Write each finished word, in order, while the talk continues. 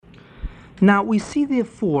Now we see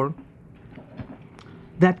therefore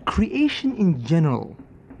that creation in general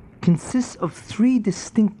consists of three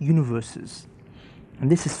distinct universes.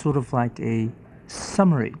 And this is sort of like a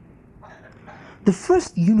summary. The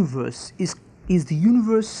first universe is the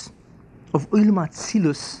universe of Olam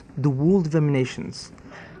Atzilus, the world of emanations.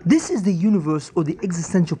 This is the universe or the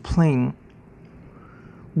existential plane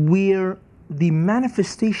where the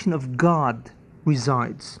manifestation of God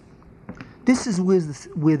resides. This is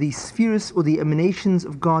where the spheres or the emanations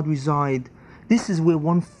of God reside. This is where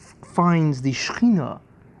one finds the Shekhinah,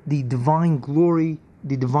 the divine glory,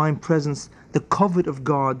 the divine presence, the covet of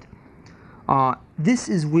God. This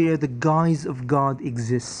is where the guise of God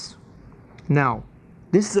exists. Now,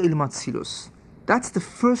 this is Olam Atzilus. That's the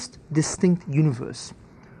first distinct universe.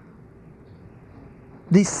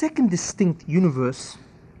 The second distinct universe,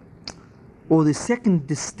 or the second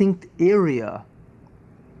distinct area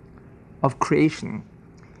of creation,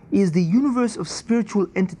 is the universe of spiritual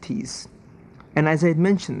entities. And as I had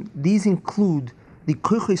mentioned, these include the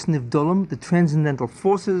Kochos Nivdolim, the transcendental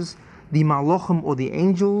forces, the Malachim or the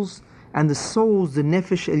angels, and the souls, the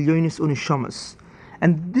Nefesh Elyonis or Neshamas.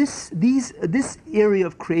 And this area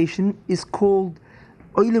of creation is called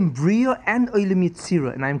Olam Bria and Olam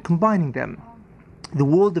Yetzira, and I'm combining them. The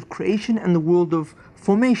world of creation and the world of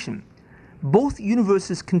formation. Both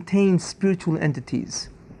universes contain spiritual entities.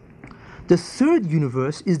 The third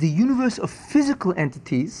universe is the universe of physical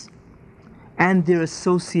entities and their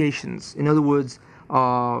associations. In other words,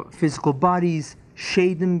 physical bodies,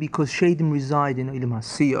 Shadim, because Shadim reside in Olam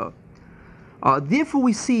Hasiyah. Therefore,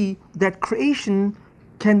 we see that creation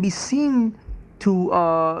can be seen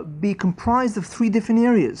to be comprised of three different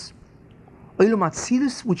areas. Olam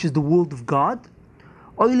Atzilus, which is the world of God.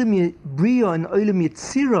 Olam Bria and Olam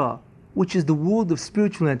Yetzira, which is the world of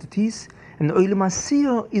spiritual entities. And Olam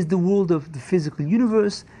Hasiyah is the world of the physical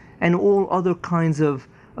universe and all other kinds of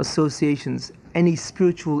associations, any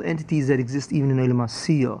spiritual entities that exist even in Olam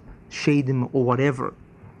Hasiyah, Shadim or whatever.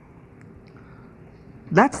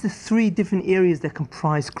 That's the three different areas that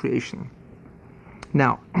comprise creation.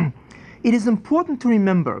 Now, it is important to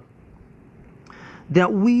remember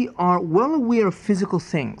that we are well aware of physical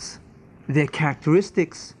things, their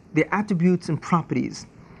characteristics, their attributes and properties.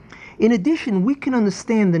 In addition, we can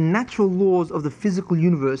understand the natural laws of the physical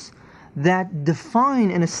universe that define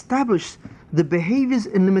and establish the behaviors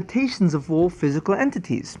and limitations of all physical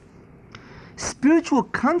entities. Spiritual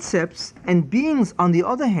concepts and beings, on the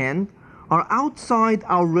other hand, are outside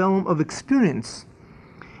our realm of experience,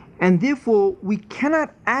 and therefore we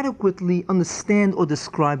cannot adequately understand or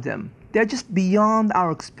describe them. They're just beyond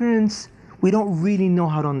our experience. We don't really know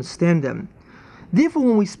how to understand them. Therefore,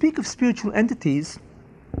 when we speak of spiritual entities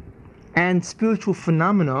and spiritual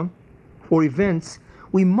phenomena or events,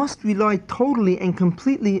 we must rely totally and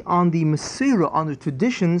completely on the Mesira, on the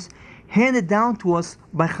traditions handed down to us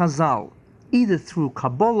by Chazal, either through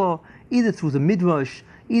Kabbalah, either through the Midrash,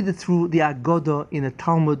 either through the Aggadah in the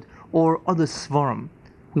Talmud or other Svarim.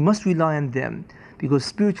 We must rely on them because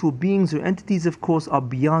spiritual beings or entities, of course, are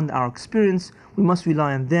beyond our experience. We must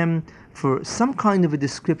rely on them for some kind of a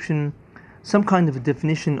description, some kind of a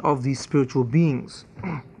definition of these spiritual beings.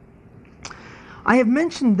 I have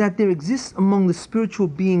mentioned that there exists among the spiritual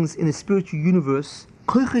beings in the spiritual universe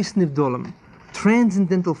Kochos Nivdolim,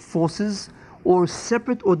 transcendental forces or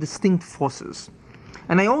separate or distinct forces.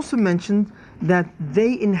 And I also mentioned that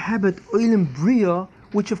they inhabit Olam Bria,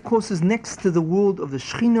 which of course is next to the world of the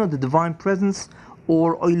Shekhinah, the divine presence,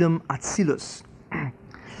 or Olam Atzilus.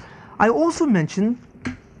 I also mentioned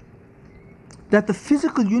that the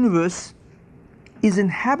physical universe is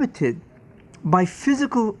inhabited by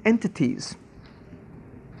physical entities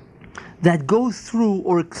that go through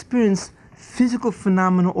or experience physical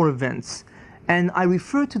phenomena or events. And I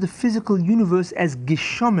refer to the physical universe as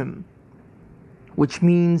Geshamim, which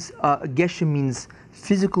means, Geshem means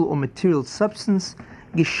physical or material substance.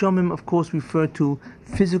 Geshamim, of course, refer to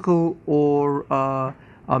physical or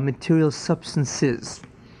material substances.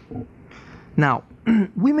 Now,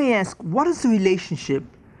 we may ask, what is the relationship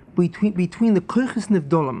between the Kochos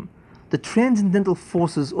Nivdolim, the transcendental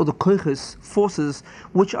forces or the Kochos forces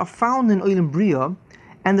which are found in Olam Bria,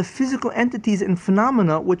 and the physical entities and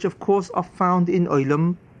phenomena which of course are found in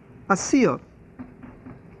Olam Hasiyah?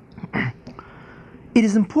 It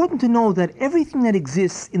is important to know that everything that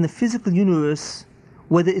exists in the physical universe,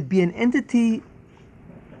 whether it be an entity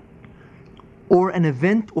or an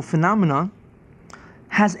event or phenomena,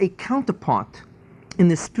 has a counterpart in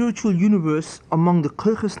the spiritual universe among the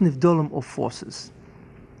Kochos Nivdolim or forces.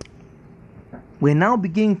 We're now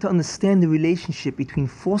beginning to understand the relationship between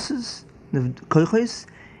forces, the Kochos,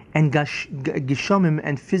 and Geshamim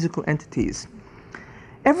and physical entities.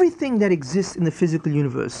 Everything that exists in the physical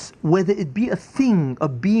universe, whether it be a thing, a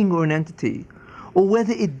being, or an entity, or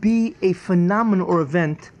whether it be a phenomenon or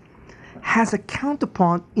event, has a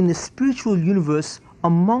counterpart in the spiritual universe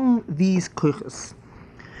among these koiches.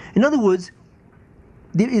 In other words,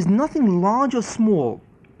 there is nothing large or small,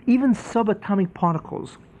 even subatomic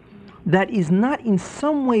particles, that is not in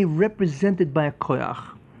some way represented by a koyach.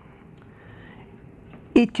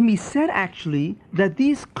 It can be said actually that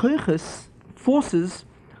these koiches, forces,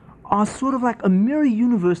 are sort of like a mirror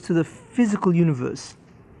universe to the physical universe,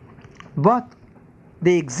 but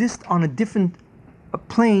they exist on a different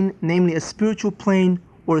plane, namely a spiritual plane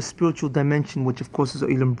or a spiritual dimension, which of course is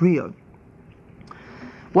Olam Bria.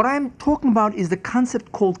 What I'm talking about is the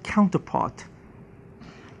concept called counterpart,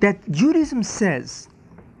 that Judaism says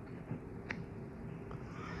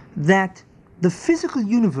that the physical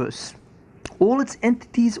universe, all its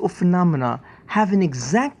entities or phenomena, have an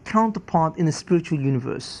exact counterpart in the spiritual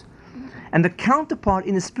universe. And the counterpart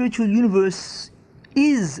in the spiritual universe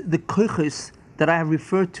is the koiches that I have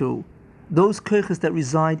referred to, those koiches that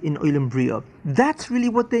reside in Olam Bria. That's really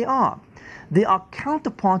what they are. They are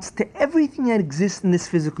counterparts to everything that exists in this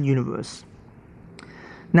physical universe.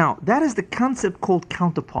 Now, that is the concept called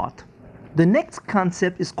counterpart. The next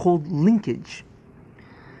concept is called linkage.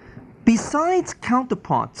 Besides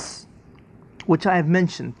counterparts, which I have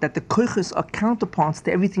mentioned, that the koiches are counterparts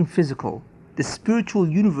to everything physical, the spiritual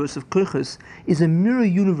universe of koiches is a mirror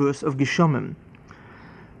universe of Geshamim.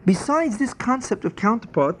 Besides this concept of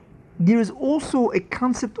counterpart, there is also a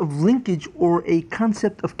concept of linkage or a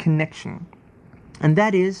concept of connection. And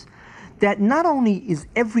that is that not only is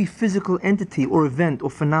every physical entity or event or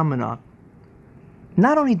phenomena,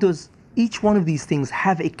 not only does each one of these things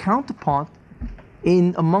have a counterpart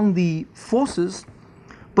in among the forces,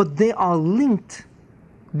 but they are linked,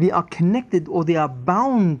 they are connected, or they are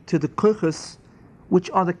bound to the koiches, which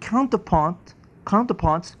are the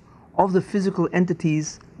counterparts of the physical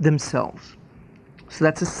entities themselves. So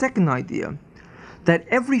that's a second idea, that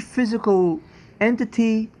every physical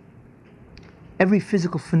entity, every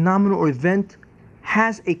physical phenomenon or event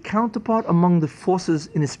has a counterpart among the forces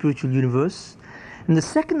in the spiritual universe. And the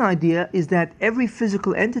second idea is that every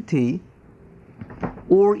physical entity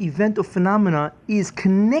or event or phenomena is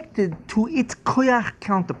connected to its koyach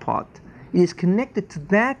counterpart. It is connected to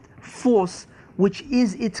that force which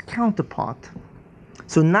is its counterpart.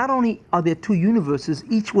 So not only are there two universes,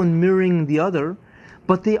 each one mirroring the other,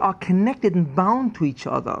 but they are connected and bound to each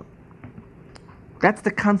other. That's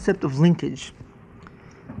the concept of linkage.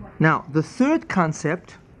 Now, the third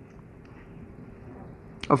concept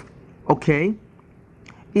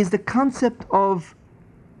is the concept of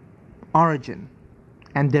origin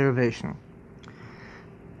and derivation.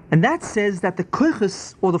 And that says that the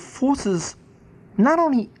koiches, or the forces, not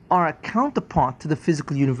only are a counterpart to the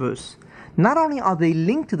physical universe, not only are they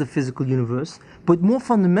linked to the physical universe, but more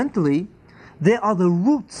fundamentally, they are the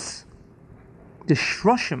roots, the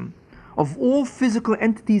shroshim, of all physical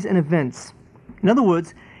entities and events. In other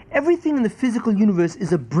words, everything in the physical universe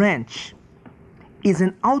is a branch, is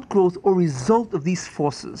an outgrowth or result of these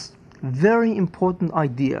forces. Very important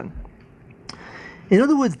idea. In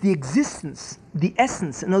other words, the existence, the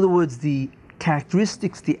essence, in other words, the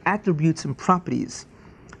characteristics, the attributes and properties,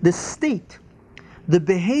 the state, the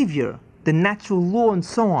behavior, the natural law, and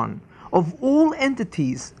so on, of all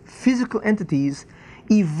entities, physical entities,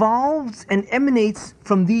 evolves and emanates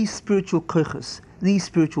from these spiritual koiches, these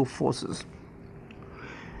spiritual forces.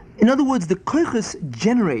 In other words, the koiches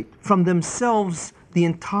generate from themselves the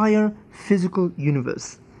entire physical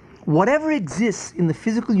universe. Whatever exists in the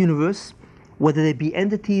physical universe, whether they be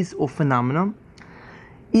entities or phenomena,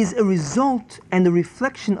 is a result and a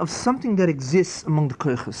reflection of something that exists among the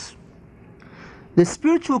koiches. The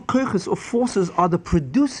spiritual koiches or forces are the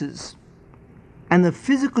producers, and the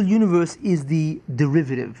physical universe is the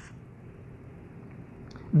derivative.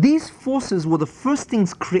 These forces were the first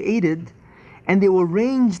things created, and they were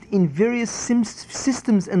arranged in various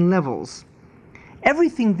systems and levels.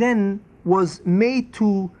 Everything then was made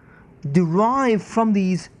to derive from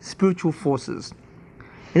these spiritual forces.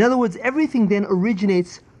 In other words, everything then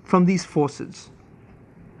originates from these forces.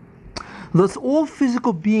 Thus, all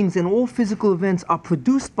physical beings and all physical events are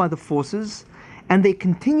produced by the forces, and they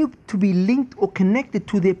continue to be linked or connected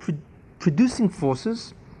to their producing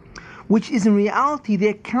forces, which is in reality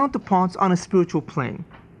their counterparts on a spiritual plane.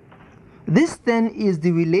 This then is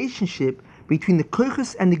the relationship between the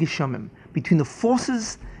koiches and the geshamim, between the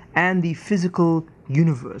forces and the physical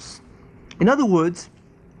universe. In other words,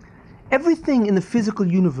 everything in the physical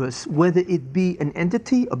universe, whether it be an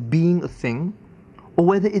entity, a being, a thing, or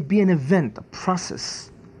whether it be an event, a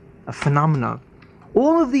process, a phenomena.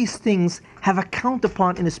 All of these things have a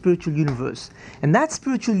counterpart in the spiritual universe. And that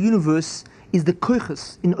spiritual universe is the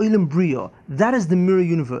koiches in Olam Bria. That is the mirror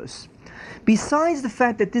universe. Besides the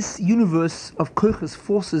fact that this universe of koiches,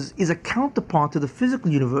 forces, is a counterpart to the physical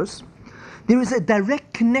universe, there is a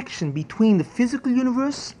direct connection between the physical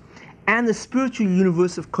universe and the spiritual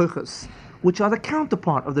universe of koiches, which are the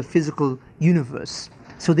counterpart of the physical universe.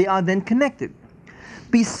 So they are then connected.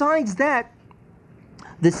 Besides that,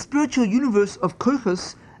 the spiritual universe of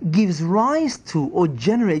koiches gives rise to or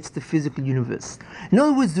generates the physical universe. In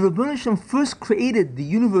other words, the Rebbeinu Shem first created the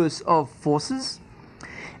universe of forces,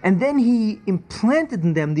 and then he implanted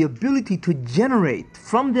in them the ability to generate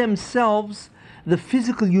from themselves the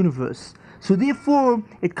physical universe. So therefore,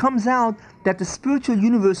 it comes out that the spiritual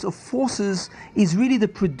universe of forces is really the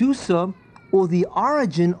producer or the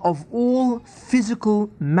origin of all physical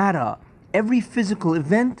matter, every physical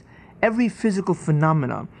event, every physical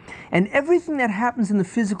phenomena. And everything that happens in the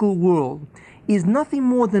physical world is nothing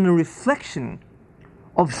more than a reflection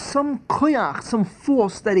of some koyach, some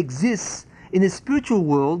force that exists in the spiritual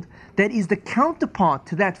world that is the counterpart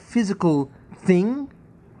to that physical thing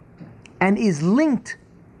and is linked.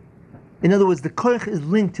 In other words, the koyach is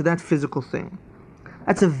linked to that physical thing.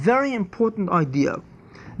 That's a very important idea.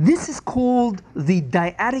 This is called the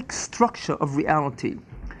dyadic structure of reality.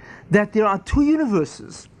 That there are two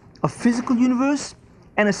universes, a physical universe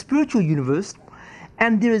and a spiritual universe,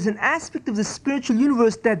 and there is an aspect of the spiritual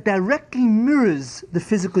universe that directly mirrors the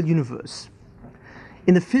physical universe.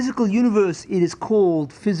 In the physical universe, it is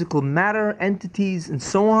called physical matter, entities, and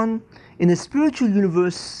so on. In the spiritual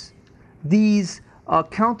universe, these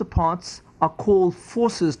counterparts are called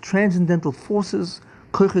forces, transcendental forces,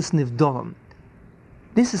 koiches nivdalim.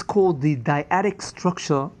 This is called the dyadic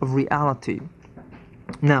structure of reality.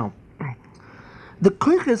 Now, the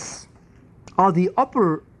koiches are the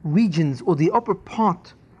upper regions or the upper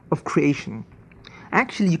part of creation.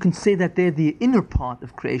 Actually, you can say that they're the inner part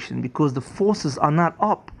of creation because the forces are not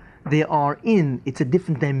up, they are in. It's a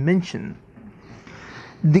different dimension.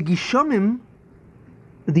 The Gishamim,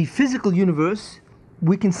 the physical universe,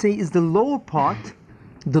 we can say is the lower part,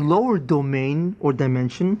 the lower domain or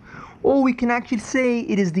dimension, or we can actually say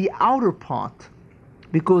it is the outer part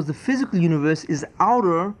because the physical universe is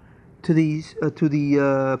outer to the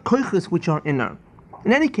koiches which are inner.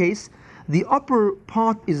 In any case, the upper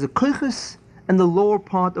part is the koiches, and the lower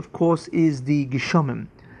part, of course, is the Gishamim.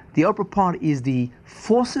 The upper part is the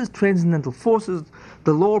forces, transcendental forces.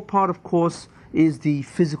 The lower part, of course, is the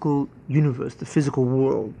physical universe, the physical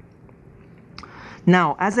world.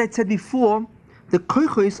 Now, as I said before, the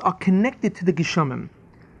koiches are connected to the Gishamim.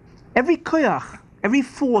 Every koyach, every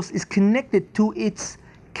force is connected to its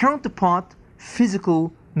counterpart,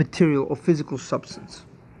 physical material or physical substance.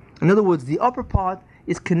 In other words, the upper part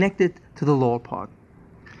is connected to the lower part.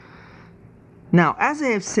 Now, as I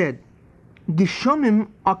have said, Gishamim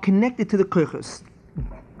are connected to the koiches.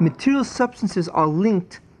 Material substances are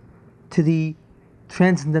linked to the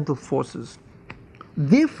transcendental forces.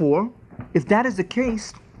 Therefore, if that is the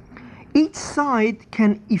case, each side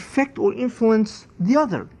can affect or influence the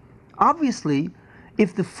other. Obviously,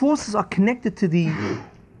 if the forces are connected to the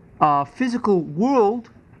physical world,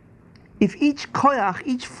 if each koyach,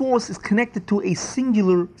 each force is connected to a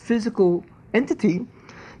singular physical entity,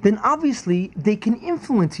 then obviously they can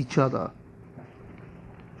influence each other.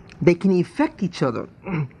 They can affect each other.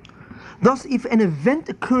 Thus, if an event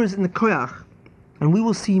occurs in the koyach, and we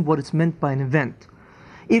will see what is meant by an event,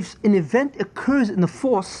 if an event occurs in the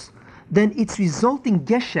force, then its resulting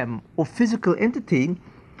geshem, or physical entity,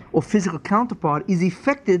 or physical counterpart, is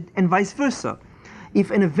affected, and vice versa. If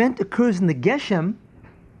an event occurs in the geshem,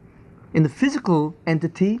 in the physical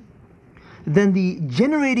entity, then the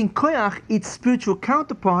generating koyach, its spiritual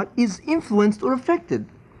counterpart, is influenced or affected.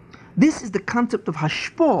 This is the concept of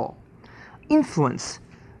hashpah, influence,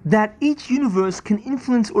 that each universe can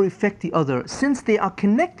influence or affect the other since they are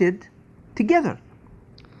connected together.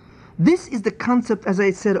 This is the concept, as I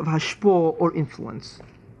said, of hashpah or influence.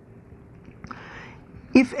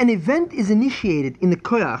 If an event is initiated in the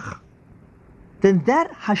koyach, then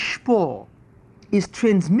that hashpah is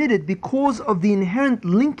transmitted because of the inherent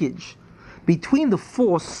linkage between the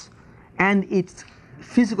force and its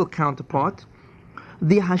physical counterpart.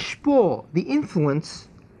 The hashpah, the influence,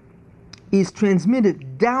 is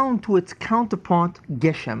transmitted down to its counterpart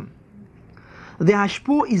geshem. The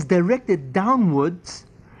hashpah is directed downwards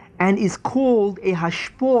and is called a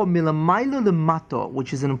hashpah milamayla lemato,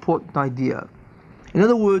 which is an important idea. In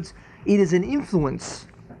other words, it is an influence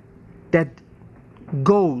that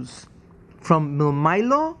goes from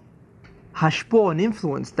milamayla hashpo, an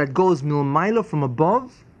influence that goes milmaila, from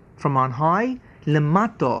above, from on high,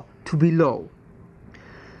 lemata, to below.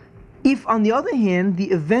 If, on the other hand,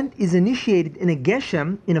 the event is initiated in a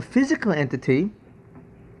geshem, in a physical entity,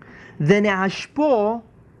 then a hashpo,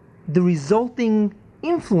 the resulting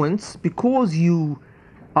influence, because you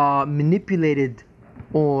manipulated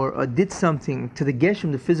or did something to the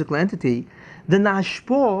geshem, the physical entity, then the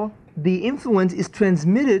hashpo, the influence, is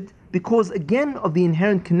transmitted because, again, of the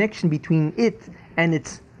inherent connection between it and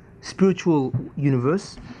its spiritual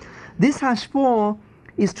universe. This hashpo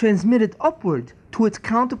is transmitted upward to its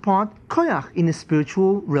counterpart koyach in the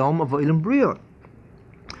spiritual realm of Olam Bria.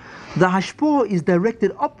 The hashpo is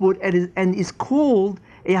directed upward and is called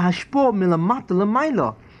a hashpo milamata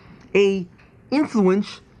lamaila, a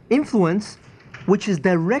influence which is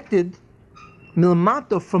directed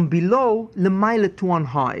milamata, from below, lamaila, to on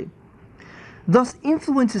high. Thus,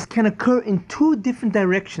 influences can occur in two different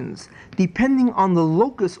directions depending on the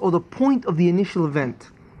locus or the point of the initial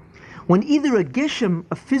event. When either a geshem,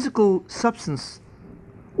 a physical substance,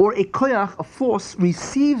 or a koyach, a force,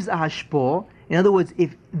 receives a hashpo, in other words,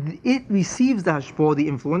 if it receives the hashpo, the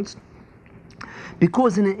influence,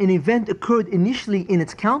 because an event occurred initially in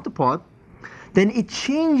its counterpart, then it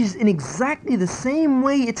changes in exactly the same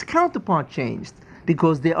way its counterpart changed,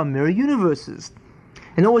 because they are mirror universes.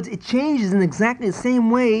 In other words, it changes in exactly the same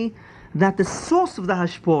way that the source of the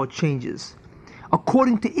hashpo changes,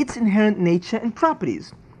 according to its inherent nature and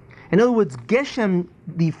properties. In other words, geshem,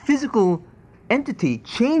 the physical entity,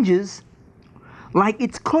 changes like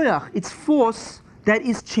its koyach, its force that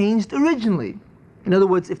is changed originally. In other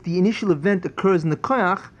words, if the initial event occurs in the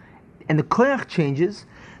koyach and the koyach changes,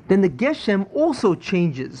 then the geshem also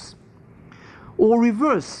changes. Or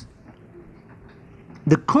reverse,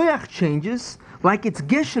 the koyach changes like its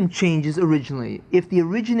geshem changes originally. If the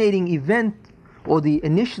originating event, or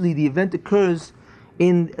initially the event occurs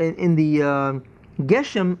in the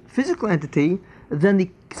geshem physical entity, then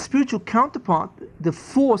the spiritual counterpart, the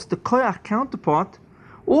force, the koyach counterpart,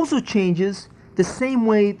 also changes the same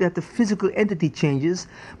way that the physical entity changes,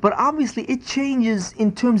 but obviously it changes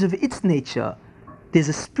in terms of its nature. There's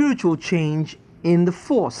a spiritual change in the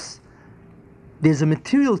force. There's a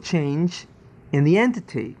material change in the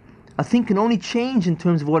entity. A thing can only change in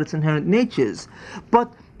terms of what its inherent nature is.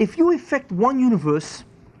 But if you affect one universe,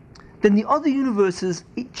 then the other universes,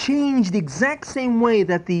 it changed the exact same way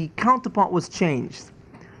that the counterpart was changed,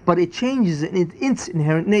 but it changes in its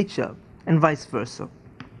inherent nature, and vice versa.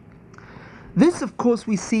 This, of course,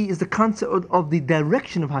 we see is the concept of the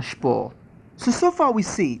direction of hashpo. So far we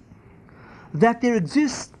see that there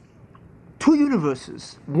exists two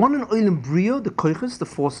universes, one in Olam Bria, the koiches, the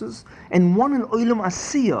forces, and one in Olam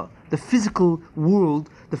Asiya, the physical world,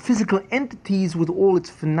 the physical entities with all its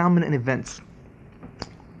phenomena and events.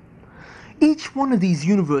 Each one of these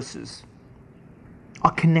universes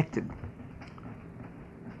are connected.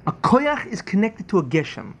 A koyach is connected to a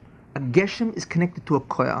geshem is connected to a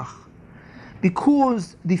koyach,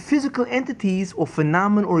 because the physical entities or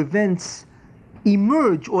phenomena or events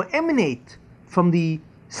emerge or emanate from the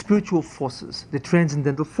spiritual forces, the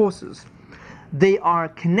transcendental forces. They are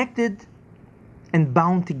connected and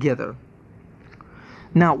bound together.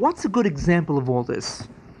 Now, what's a good example of all this?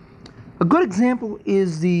 A good example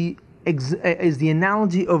is the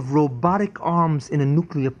analogy of robotic arms in a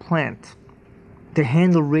nuclear plant to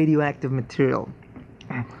handle radioactive material.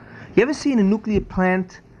 You ever see in a nuclear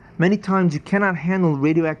plant, many times you cannot handle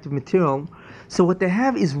radioactive material, so what they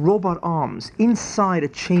have is robot arms inside a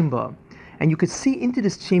chamber, and you could see into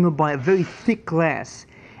this chamber by a very thick glass.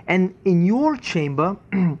 And in your chamber,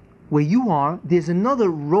 where you are, there's another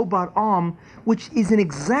robot arm which is an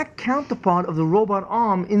exact counterpart of the robot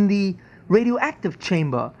arm in the radioactive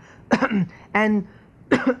chamber. And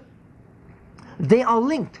they are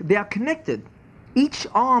linked, they are connected. Each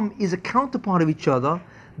arm is a counterpart of each other.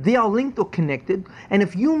 They are linked or connected, and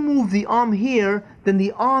if you move the arm here, then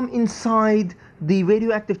the arm inside the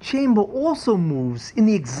radioactive chamber also moves in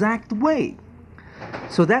the exact way.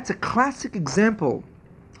 So that's a classic example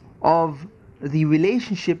of the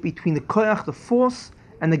relationship between the koyach, the force,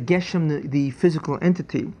 and the geshem, the physical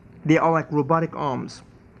entity. They are like robotic arms.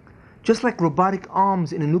 Just like robotic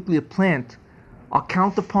arms in a nuclear plant are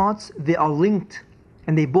counterparts, they are linked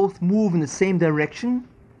and they both move in the same direction.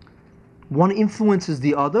 One influences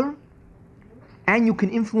the other, and you can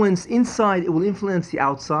influence inside, it will influence the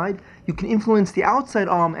outside. You can influence the outside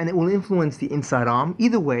arm and it will influence the inside arm.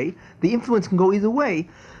 Either way, the influence can go either way.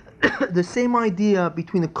 The same idea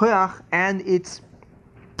between the koyach and its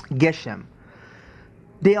geshem.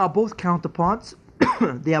 They are both counterparts,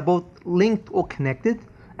 they are both linked or connected,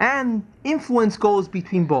 and influence goes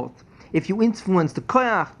between both. If you influence the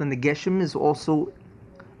koyach, then the geshem is also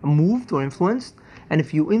moved or influenced. And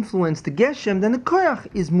if you influence the geshem, then the koyach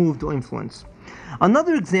is moved or influenced.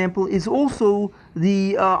 Another example is also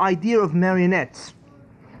the idea of marionettes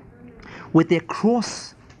with their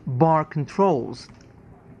crossbar controls.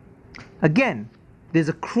 Again, there's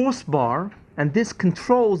a crossbar, and this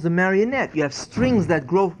controls the marionette. You have strings that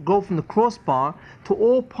go from the crossbar to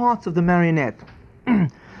all parts of the marionette.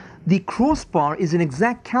 The crossbar is an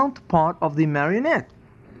exact counterpart of the marionette.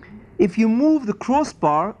 If you move the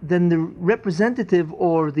crossbar, then the representative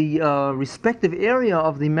or the respective area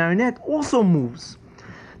of the marionette also moves.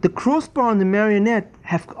 The crossbar and the marionette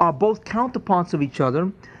are both counterparts of each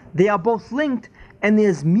other. They are both linked, and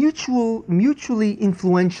there's mutually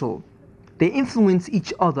influential. They influence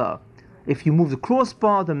each other. If you move the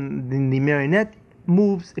crossbar, then the marionette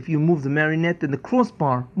moves. If you move the marionette, then the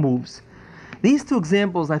crossbar moves. These two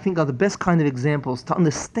examples, I think, are the best kind of examples to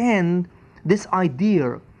understand this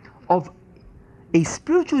idea of a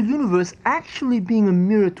spiritual universe actually being a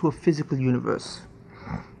mirror to a physical universe.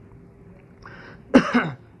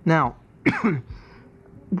 Now,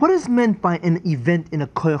 what is meant by an event in a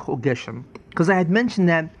koyach or geshem? Because I had mentioned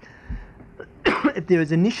that if there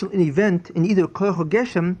is an event in either koyach or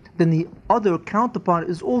geshem, then the other counterpart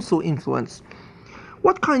is also influenced.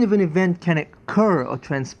 What kind of an event can occur or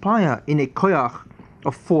transpire in a koyach,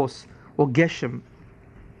 of force, or geshem,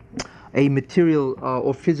 a material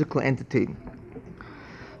or physical entity?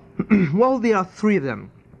 Well, there are three of them.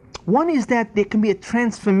 One is that there can be a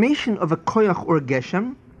transformation of a koyach or a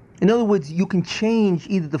geshem. In other words, you can change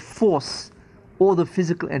either the force or the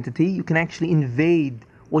physical entity. You can actually invade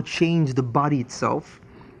or change the body itself,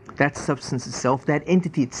 that substance itself, that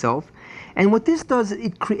entity itself. And what this does,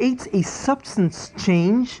 it creates a substance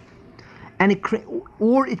change, and it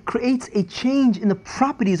creates a change in the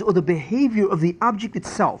properties or the behavior of the object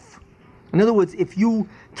itself. In other words, if you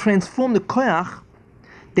transform the koyach,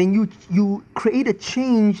 then you create a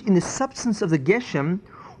change in the substance of the geshem,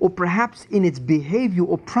 or perhaps in its behavior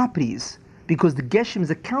or properties, because the geshem is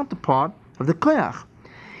a counterpart of the koyach.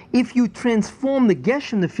 If you transform the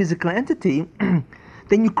geshem, the physical entity,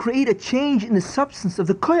 then you create a change in the substance of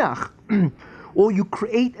the koyach, or you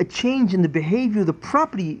create a change in the behavior, the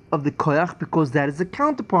property of the koyach, because that is a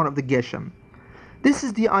counterpart of the geshem. This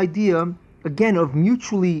is the idea, again, of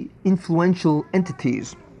mutually influential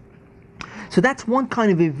entities. So that's one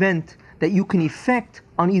kind of event that you can effect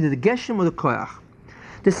on either the geshem or the koyach.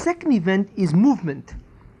 The second event is movement,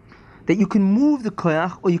 that you can move the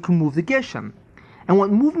koyach or you can move the geshem. And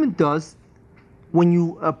what movement does, when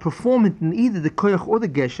you perform it in either the koyach or the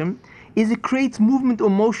geshem, is it creates movement or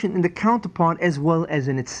motion in the counterpart as well as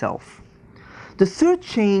in itself. The third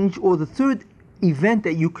change, or the third event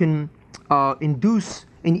that you can induce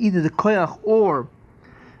in either the koyach or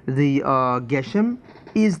the geshem,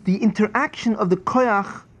 is the interaction of the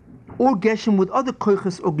koyach or geshem with other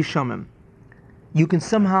koyachs or geshamim. You can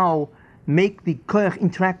somehow make the koyach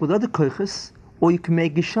interact with other koyachs, or you can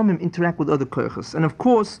make geshamim interact with other koyachs. And of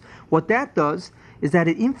course, what that does is that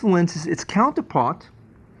it influences its counterpart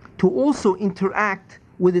to also interact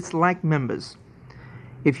with its like members.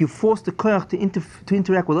 If you force the koyach to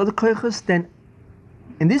interact with other koyachs, then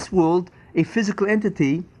in this world, a physical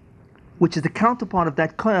entity, which is the counterpart of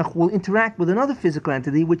that koyach, will interact with another physical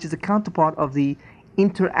entity, which is the counterpart of the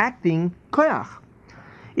interacting koyach.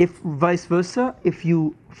 If vice versa, if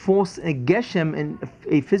you force a geshem and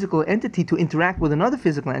a physical entity to interact with another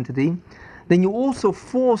physical entity, then you also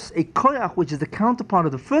force a koyach, which is the counterpart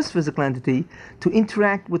of the first physical entity, to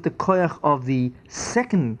interact with the koyach of the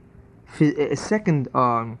second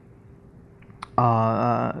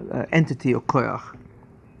entity or koyach.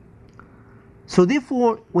 So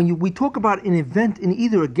therefore, when we talk about an event in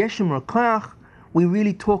either a geshem or a koyach, we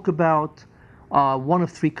really talk about one of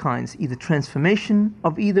three kinds: either transformation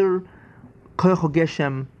of either koyach or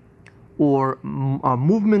geshem, or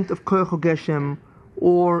movement of koyach or geshem,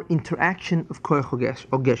 or interaction of koyach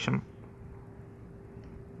or geshem.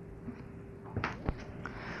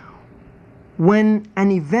 When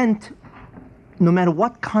an event, no matter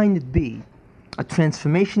what kind it be, a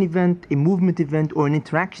transformation event, a movement event, or an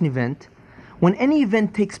interaction event, when any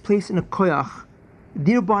event takes place in a koyach,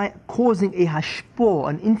 thereby causing a hashpor,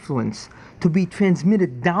 an influence, to be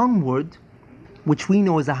transmitted downward, which we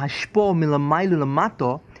know as a hashpor milamaylu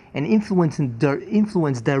lamato, an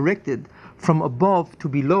influence directed from above to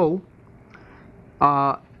below.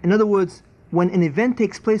 In other words, when an event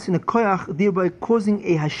takes place in a koyach, thereby causing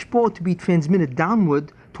a hashpor to be transmitted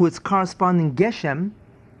downward to its corresponding geshem,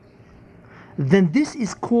 then this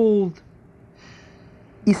is called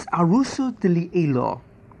isarusu deli elo.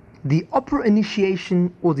 the upper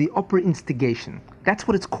initiation or the upper instigation. That's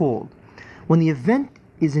what it's called. When the event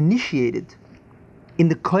is initiated in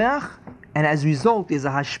the koyach, and as a result is a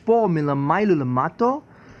hashpo milamaylu lamato,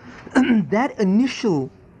 that initial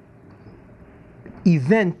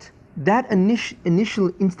event, that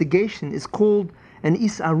initial instigation is called an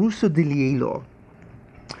isaruso dilielo.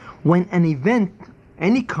 When an event,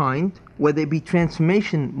 any kind, whether it be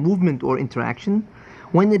transformation, movement, or interaction,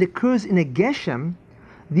 when it occurs in a geshem,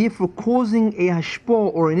 therefore causing a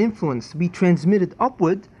hashpo or an influence to be transmitted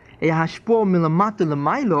upward, a hashpo milamato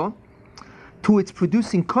lamailo, to its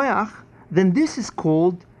producing koyach, then this is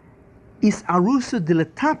called isaruso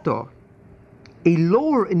dilatato, a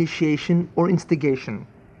lower initiation or instigation.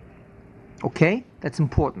 Okay, that's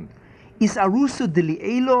important. Isaruso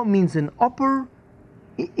dilielo means an upper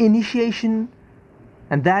initiation,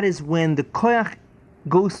 and that is when the koyach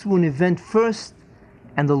goes through an event first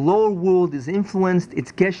and the lower world is influenced,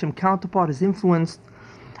 its geshem counterpart is influenced.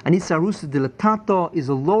 And isaruso dilatato is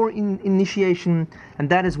a lower initiation, and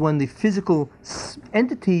that is when the physical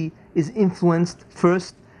entity is influenced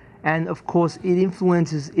first, and of course it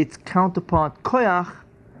influences its counterpart koyach.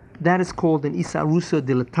 That is called an isaruso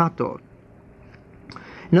dilatato.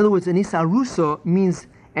 In other words, an isaruso means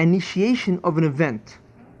initiation of an event,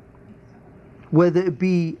 whether it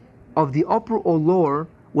be of the upper or lower,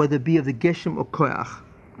 whether it be of the geshem or koyach.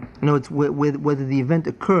 In other words, whether the event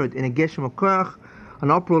occurred in a geshem or koyach, an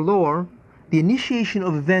upper or lower, the initiation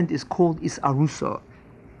of event is called isaruso.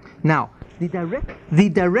 Now, the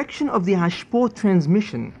direction of the hashpo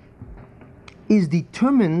transmission is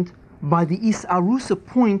determined by the isaruso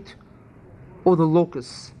point or the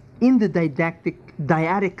locus in the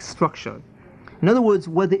dyadic structure. In other words,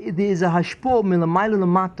 whether there is a hashpo milamaylo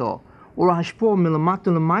lamato or a hashpo milamato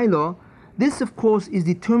lamaylo, this of course is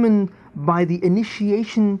determined by the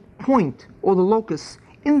initiation point or the locus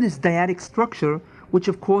in this dyadic structure, which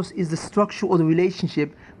of course is the structure or the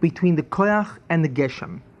relationship between the koyach and the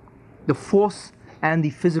geshem, the force and the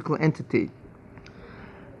physical entity.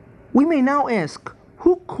 We may now ask,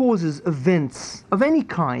 who causes events of any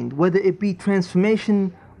kind, whether it be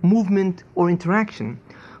transformation, movement, or interaction?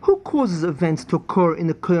 Who causes events to occur in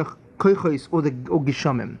the koychos or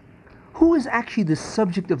geshamim? Who is actually the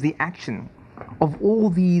subject of the action of all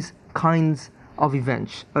these kinds of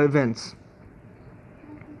events?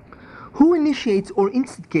 Who initiates or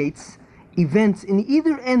instigates events in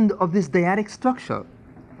either end of this dyadic structure?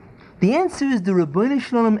 The answer is the Ribbono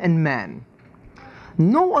Shel Olam and man.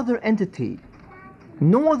 No other entity,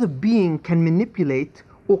 no other being can manipulate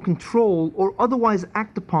or control or otherwise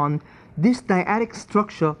act upon this dyadic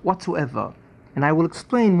structure whatsoever. And I will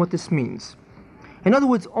explain what this means. In other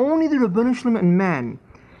words, only the Ribbono Shel Olam and man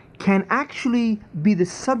can actually be the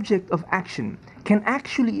subject of action, can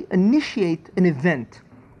actually initiate an event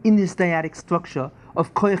in this dyadic structure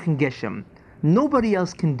of koyach and geshem. Nobody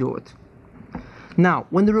else can do it. Now,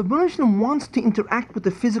 when the Ribbono Shel Olam wants to interact with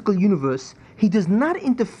the physical universe, he does not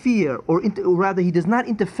interfere, or rather, he does not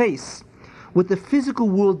interface with the physical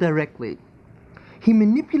world directly. He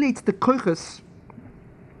manipulates the koychos,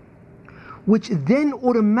 which then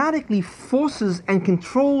automatically forces and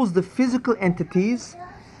controls the physical entities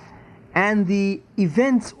and the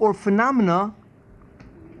events or phenomena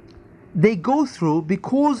they go through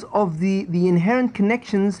because of the inherent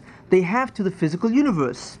connections they have to the physical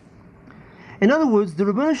universe. In other words, the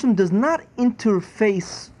Ribbono Shel Olam does not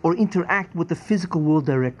interface or interact with the physical world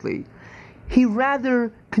directly. He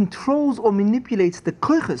rather controls or manipulates the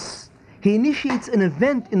koychos. He initiates an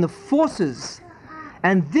event in the forces,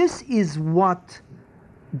 and this is what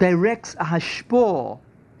directs a hashpo,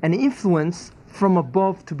 an influence from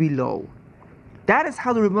above to below. That is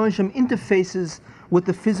how the Ribbono Shel Olam interfaces with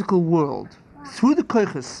the physical world, through the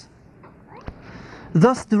koychos.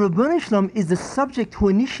 Thus, the Ribbono Shel Olam is the subject who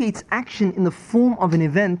initiates action in the form of an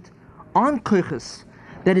event on koychos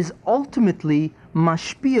that is ultimately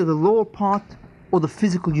mashpia, the lower part, or the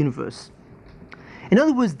physical universe. In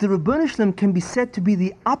other words, the Ribbono Shel Olam can be said to be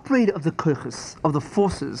the operator of the koychos, of the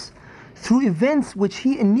forces, through events which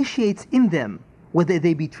he initiates in them, whether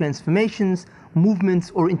they be transformations,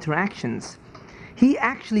 movements, or interactions. He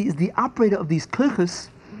actually is the operator of these koychos,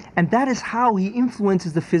 and that is how he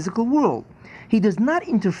influences the physical world. He does not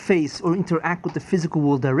interface or interact with the physical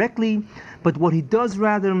world directly, but what he does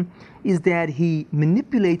rather is that he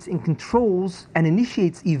manipulates and controls and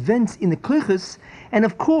initiates events in the koychos, and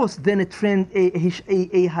of course then a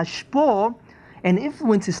hashpo, an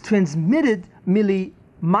influence is transmitted mili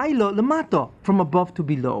mailo lamato, from above to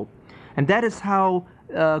below. And that is how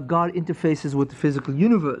God interfaces with the physical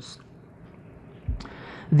universe.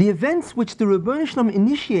 The events which the Ribbono Shel Olam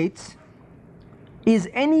initiates is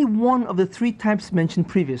any one of the three types mentioned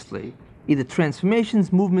previously, either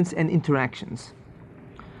transformations, movements, and interactions.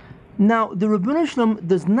 Now, the Ribbono Shel Olam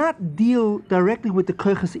does not deal directly with the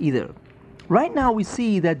koiches either. Right now we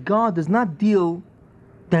see that God does not deal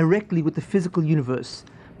directly with the physical universe,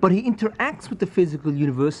 but he interacts with the physical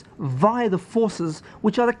universe via the forces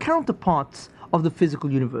which are the counterparts of the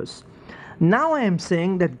physical universe. Now I am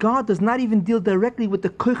saying that God does not even deal directly with the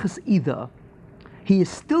koiches either. He is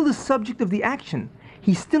still the subject of the action.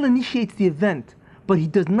 He still initiates the event, but he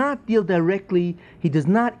does not deal directly, he does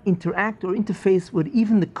not interact or interface with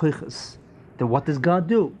even the koiches. Then what does God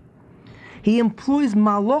do? He employs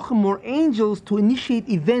malachim or angels to initiate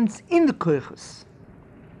events in the koiches.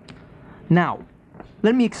 Now,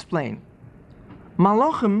 let me explain.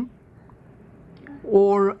 Malachim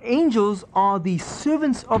or angels are the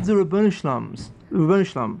servants of the Ribbono Shel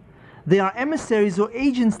Olam. They are emissaries or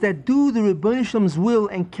agents that do the Ribbono Shel Olam's will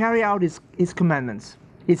and carry out his commandments,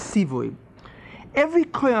 his sivui. Every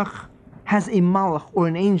koyach has a malach or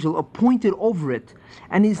an angel appointed over it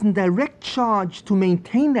and is in direct charge to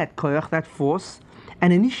maintain that koyach, that force,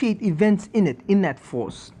 and initiate events in it, in that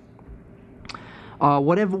force.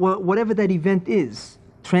 Whatever that event is,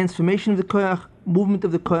 transformation of the koyach, movement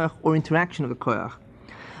of the koyach, or interaction of the koyach.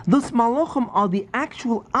 Thus, malachim are the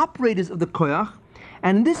actual operators of the koyach,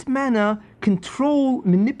 and in this manner control,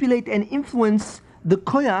 manipulate, and influence the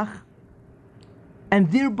koyach,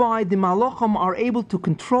 and thereby the malachim are able to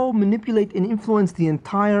control, manipulate, and influence the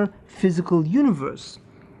entire physical universe,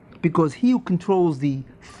 because he who controls the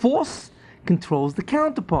force controls the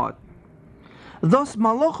counterpart. Thus,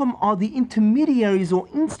 malachim are the intermediaries or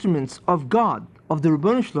instruments of God, of the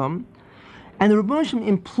Ribbono Shel Olam, and the Ribbono Shel Olam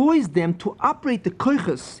employs them to operate the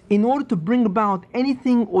koiches in order to bring about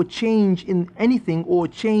anything or change in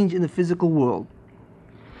the physical world.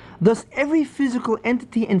 Thus, every physical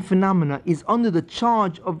entity and phenomena is under the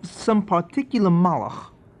charge of some particular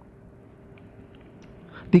malach,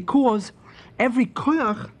 because every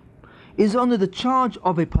koyach is under the charge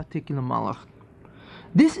of a particular malach.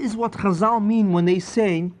 This is what Chazal mean when they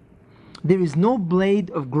say there is no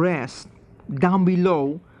blade of grass down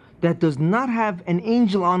below that does not have an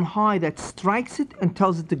angel on high that strikes it and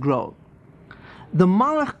tells it to grow. The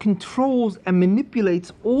malach controls and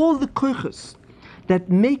manipulates all the koiches that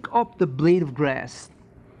make up the blade of grass,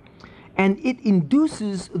 and it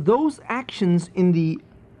induces those actions in the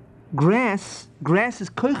grass's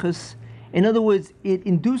koiches. In other words, it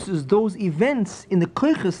induces those events in the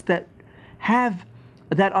koiches that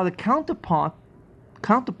are the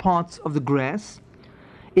counterparts of the grass.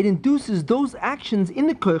 It induces those actions in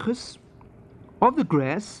the koiches of the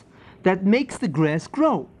grass that makes the grass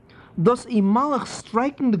grow. Thus, a malach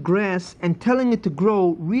striking the grass and telling it to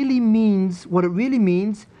grow really means, what it really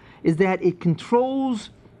means is that it controls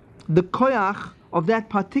the koyach of that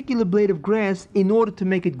particular blade of grass in order to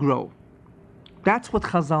make it grow. That's what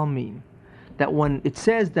Chazal mean. That when it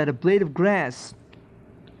says that a blade of grass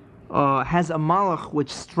has a malach which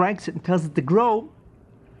strikes it and tells it to grow,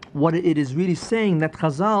 what it is really saying, that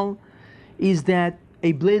Chazal, is that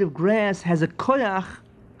a blade of grass has a koyach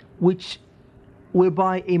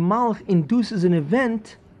whereby a malach induces an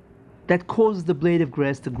event that causes the blade of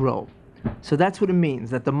grass to grow. So that's what it means,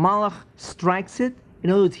 that the malach strikes it. In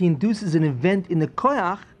other words, he induces an event in the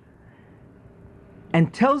koyach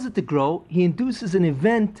and tells it to grow. He induces an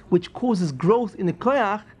event which causes growth in the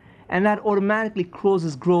koyach, and that automatically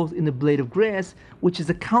causes growth in the blade of grass, which is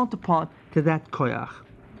a counterpart to that koyach.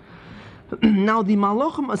 Now, the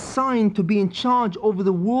malachim assigned to be in charge over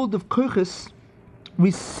the world of koiches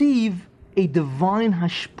receive a divine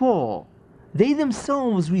hashpah. They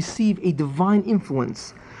themselves receive a divine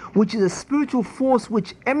influence, which is a spiritual force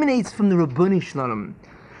which emanates from the Ribbono Shel Olam,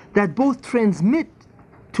 that both transmit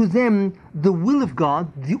to them the will of God,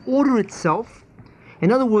 the order itself.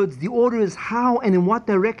 In other words, the order is how and in what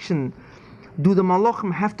direction do the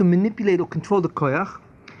malachim have to manipulate or control the koyach.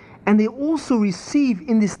 And they also receive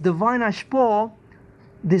in this divine hashpah,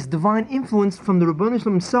 this divine influence from the Ribbono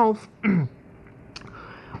Shel Olam himself,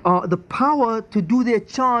 the power to do their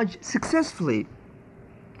charge successfully.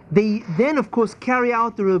 They then, of course, carry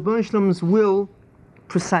out the Ribbono Shel Olam's will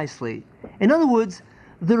precisely. In other words,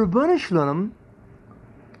 the Ribbono Shel Olam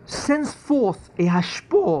sends forth a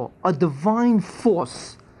hashpah, a divine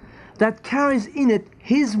force, that carries in it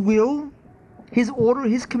his will, his order,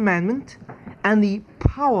 his commandment, and the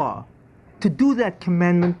power to do that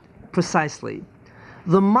commandment precisely.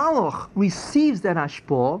 The malach receives that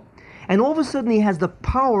hashpah, and all of a sudden he has the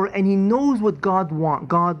power, and he knows what God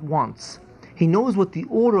wants. He knows what the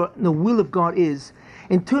order and the will of God is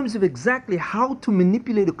in terms of exactly how to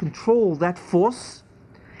manipulate or control that force,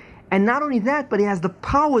 And not only that, but he has the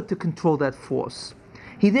power to control that force.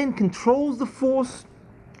 He then controls the force,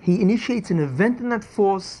 he initiates an event in that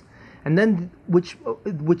force, and then which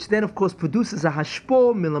then of course produces a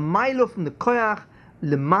hashpo milamaylo from the koyach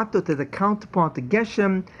lemato to the counterpart, the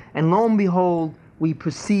geshem, and lo and behold, we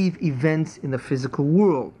perceive events in the physical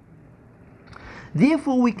world.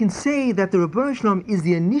 Therefore, we can say that the Ribbono Shel Olam is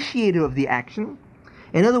the initiator of the action.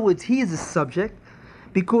 In other words, he is the subject,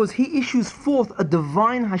 because he issues forth a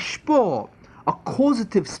divine hashpah, a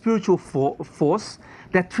causative spiritual force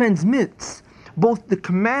that transmits both the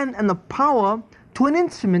command and the power to an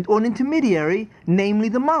instrument or an intermediary, namely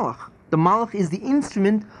the malach. The malach is the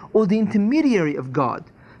instrument or the intermediary of God.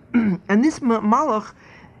 And this malach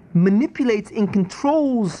manipulates and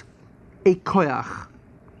controls a koyach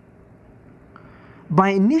by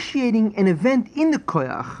initiating an event in the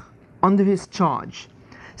koyach under his charge.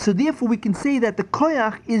 So therefore we can say that the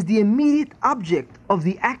koyach is the immediate object of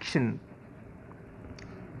the action.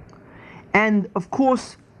 And of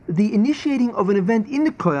course, the initiating of an event in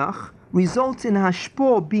the koyach results in a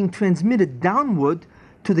hashpah being transmitted downward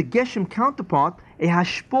to the geshem counterpart, a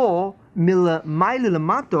hashpah milamaylo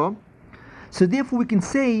lemato. So therefore we can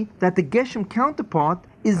say that the geshem counterpart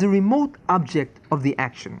is the remote object of the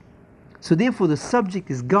action. So therefore the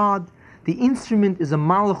subject is God, the instrument is a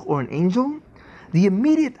malach or an angel, the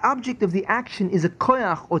immediate object of the action is a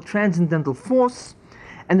koyach or transcendental force,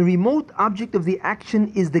 and the remote object of the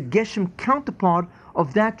action is the geshem counterpart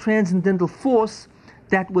of that transcendental force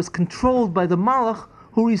that was controlled by the malach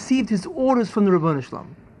who received his orders from the Ribbono Shel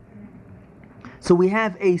Olam. So we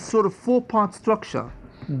have a sort of four-part structure: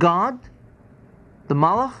 God, the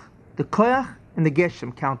malach, the koyach, and the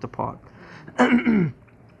geshem counterpart.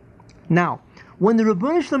 Now, when the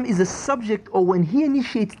Ribbono Shel Olam is a subject, or when he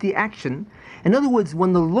initiates the action, in other words,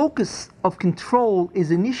 when the locus of control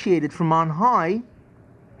is initiated from on high,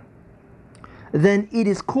 then it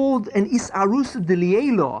is called an isarus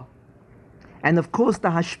d'lielo. And of course, the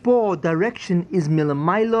hashpah direction is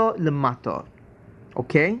milamaylo lemato.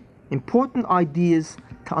 Okay? Important ideas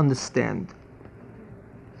to understand.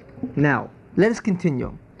 Now, let us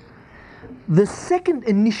continue. The second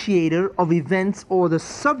initiator of events, or the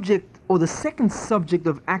subject, or the second subject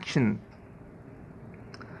of action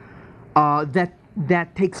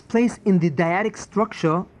that takes place in the dyadic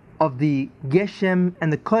structure of the geshem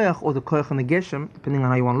and the koyach, or the koyach and the geshem, depending on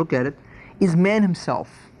how you want to look at it, is man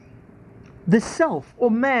himself. The self,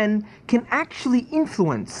 or man, can actually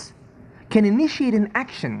influence, can initiate an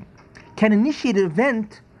action, can initiate an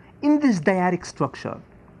event in this dyadic structure,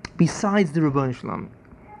 besides the Ribbono Shel Olam.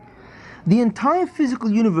 The entire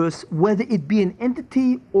physical universe, whether it be an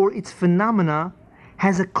entity or its phenomena,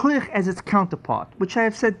 has a koyach as its counterpart, which I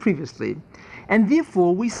have said previously. And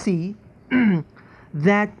therefore we see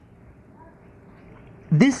that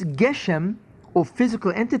this geshem, or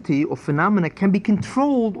physical entity or phenomena, can be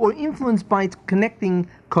controlled or influenced by its connecting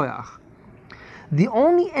koyach. The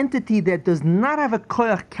only entity that does not have a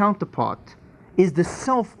koyach counterpart is the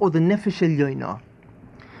self, or the nefesh elyoina,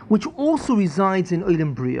 which also resides in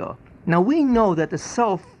Olam Bria. Now we know that the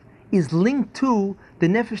self is linked to the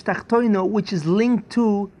nefesh tachtoina, which is linked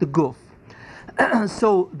to the guf.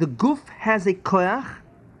 So the guf has a koyach,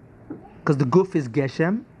 because the guf is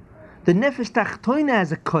geshem. The nefesh tachtoina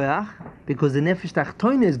has a koyach, because the nefesh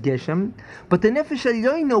tachtoina is geshem. But the nefesh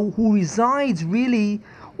elyoina, who resides really,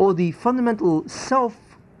 or the fundamental self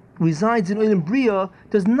resides in Olam Bria,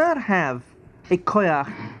 does not have a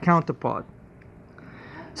koyach counterpart.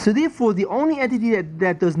 So therefore, the only entity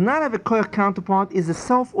that does not have a koyach counterpart is the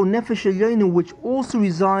self, or nefesh elyoina, which also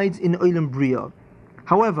resides in Olam Bria.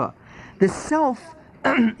 However, the self,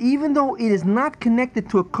 even though it is not connected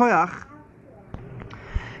to a koyach,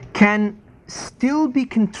 can still be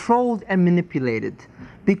controlled and manipulated,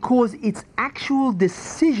 because its actual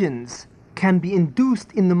decisions can be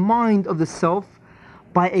induced in the mind of the self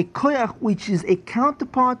by a koyach, which is a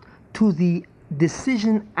counterpart to the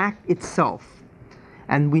decision act itself.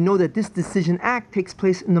 And we know that this decision act takes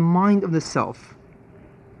place in the mind of the self.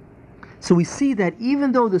 So we see that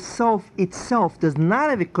even though the self itself does not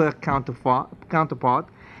have a koyach counterpart,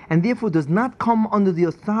 and therefore does not come under the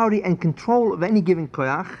authority and control of any given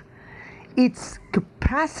koyach, its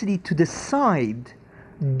capacity to decide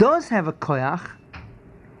does have a koyach,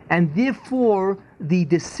 and therefore the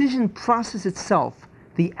decision process itself,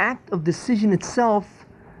 the act of decision itself,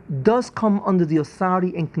 does come under the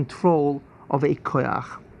authority and control of a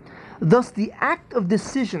koyach. Thus, the act of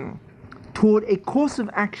decision toward a course of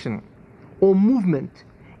action or movement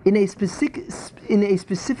in a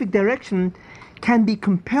specific direction can be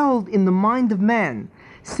compelled in the mind of man,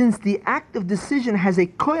 since the act of decision has a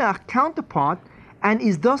koyach counterpart, and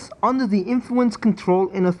is thus under the influence, control,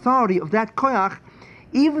 and authority of that koyach,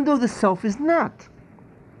 even though the self is not.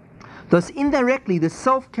 Thus, indirectly, the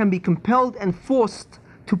self can be compelled and forced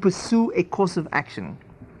to pursue a course of action.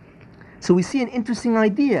 So we see an interesting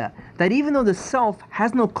idea that even though the self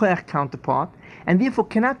has no koyach counterpart, and therefore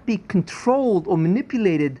cannot be controlled or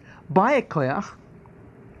manipulated by a koyach,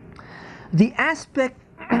 the aspect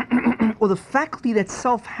or the faculty that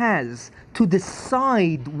self has to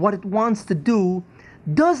decide what it wants to do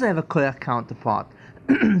does have a koyach counterpart.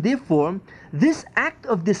 Therefore, this act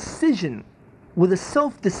of decision, where the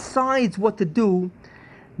self decides what to do,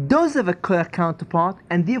 does have a koyach counterpart,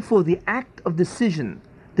 and therefore the act of decision,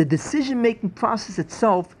 the decision-making process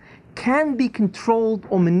itself, can be controlled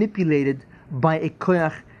or manipulated by a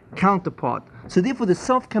koyach counterpart. So therefore the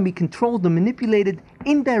self can be controlled or manipulated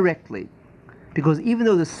indirectly, because even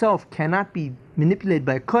though the self cannot be manipulated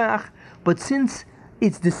by a koyach, but since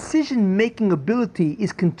its decision-making ability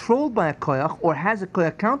is controlled by a koyach or has a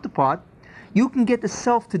koyach counterpart, you can get the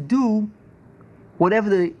self to do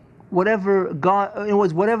whatever God, in other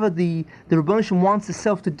words, whatever the Rebbeinu Shalom wants the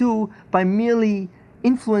self to do by merely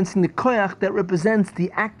influencing the koyach that represents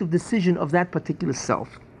the active decision of that particular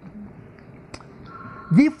self.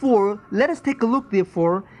 Therefore, let us take a look,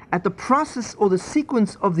 therefore, at the process or the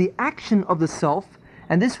sequence of the action of the self,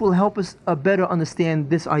 and this will help us better understand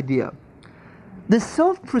this idea. The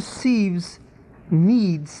self perceives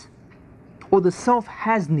needs, or the self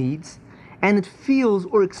has needs, and it feels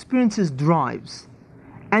or experiences drives,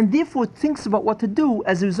 and therefore it thinks about what to do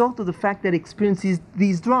as a result of the fact that it experiences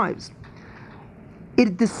these drives.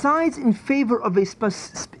 It decides in favor of a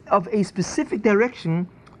specific direction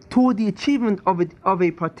toward the achievement of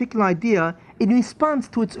a particular idea in response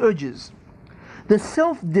to its urges. The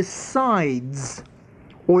self decides,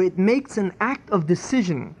 or it makes an act of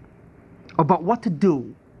decision about what to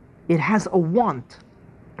do. It has a want.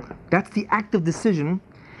 That's the act of decision.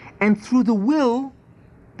 And through the will,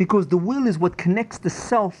 because the will is what connects the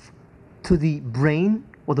self to the brain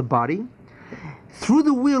or the body, through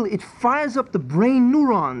the will it fires up the brain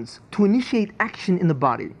neurons to initiate action in the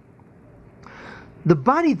body. The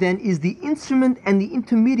body then is the instrument and the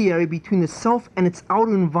intermediary between the self and its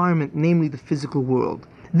outer environment, namely the physical world.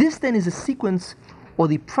 This then is a sequence or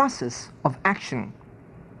the process of action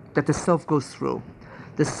that the self goes through.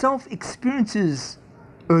 The self experiences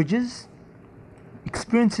urges,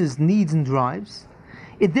 experiences needs and drives.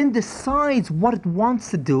 It then decides what it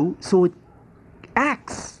wants to do, so it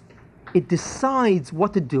acts. It decides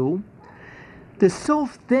what to do. The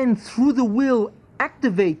self then, through the will,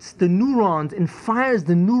 activates the neurons and fires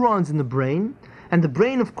the neurons in the brain. And the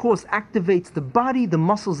brain, of course, activates the body, the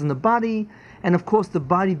muscles in the body. And of course, the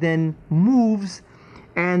body then moves.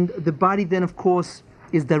 And the body then, of course,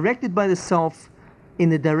 is directed by the self in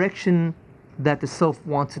the direction that the self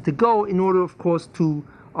wants it to go, in order, of course, to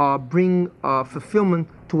bring fulfillment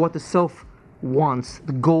to what the self wants,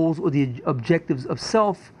 the goals or the objectives of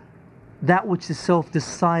self, that which the self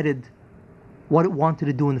decided what it wanted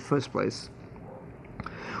to do in the first place.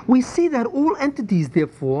 We see that all entities,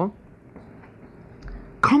 therefore,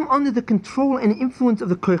 come under the control and influence of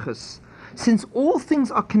the koyachs. Since all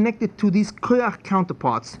things are connected to these koyach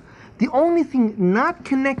counterparts, the only thing not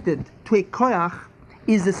connected to a koyach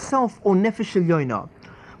is the self or nefesh elyoina.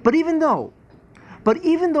 But even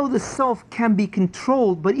though the self can be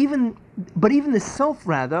controlled, but even the self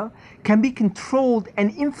rather can be controlled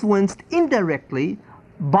and influenced indirectly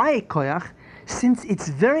by a koyach, since its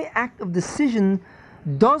very act of decision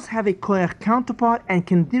does have a koyach counterpart and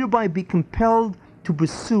can thereby be compelled to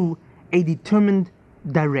pursue a determined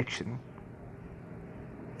direction,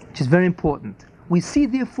 which is very important. We see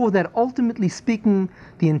therefore that ultimately speaking,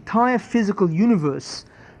 the entire physical universe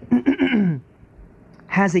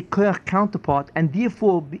has a koyach counterpart and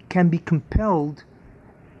therefore can be compelled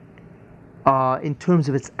in terms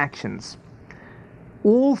of its actions.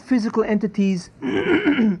 All physical entities,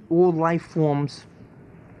 all life forms,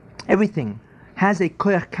 everything has a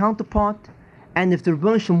koyach counterpart, and if the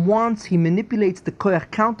Rebbeinu Shalom wants, he manipulates the koyach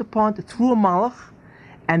counterpart through a malach,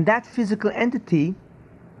 and that physical entity,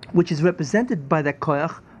 which is represented by that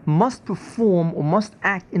koyach, must perform or must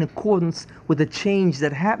act in accordance with the change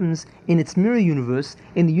that happens in its mirror universe,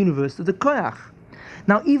 in the universe of the koyach.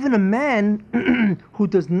 Now, even a man who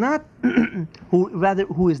does not,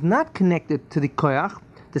 who is not connected to the koyach,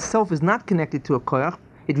 the self is not connected to a koyach,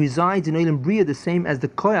 it resides in Olam Bria the same as the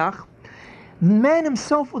koyach, man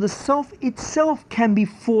himself or the self itself can be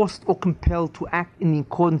forced or compelled to act in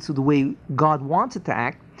accordance with the way God wants it to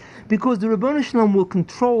act, because the Rebbeinu Shalom will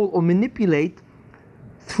control or manipulate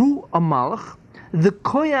through a malach the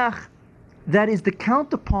koyach that is the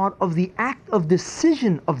counterpart of the act of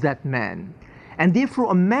decision of that man. And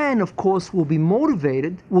therefore a man, of course, will be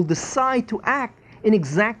motivated, will decide to act in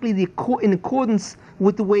exactly in accordance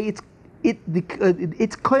with the way its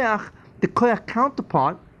koyach, the koyach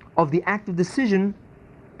counterpart of the act of decision.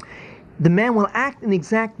 The man will act in the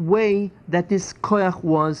exact way that this koyach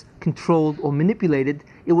was controlled or manipulated.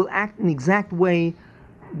 It will act in the exact way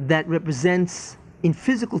that represents, in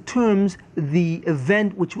physical terms, the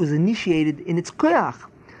event which was initiated in its koyach.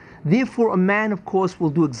 Therefore, a man, of course,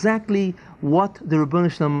 will do exactly what the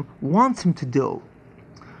Ribbono Shel Olam wants him to do.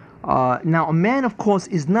 Now, a man, of course,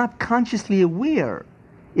 is not consciously aware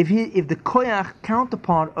if the koyach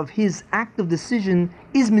counterpart of his act of decision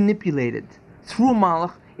is manipulated through a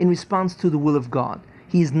malach in response to the will of God.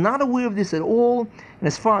 He is not aware of this at all, and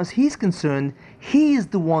as far as he's concerned, he is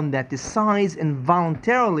the one that decides and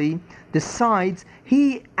voluntarily decides.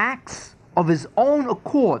 He acts of his own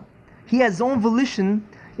accord. He has his own volition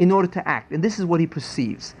in order to act, and this is what he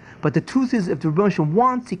perceives. But the truth is, if the Ribbono Shel Olam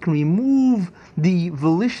wants, he can remove the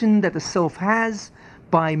volition that the self has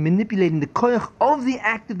by manipulating the koyach of the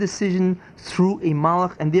active decision through a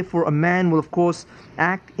malach, and therefore a man will, of course,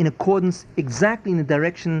 act in accordance exactly in the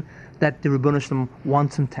direction that the Ribbono Shel Olam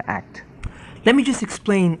wants him to act. Let me just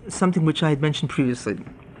explain something which I had mentioned previously.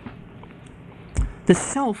 The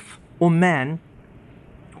self, or man,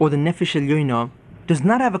 or the nefesh elyono, does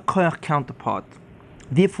not have a koyach counterpart.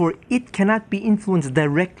 Therefore, it cannot be influenced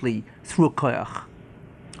directly through a koyach.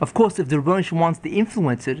 Of course, if the Ribbono Shel Olam wants to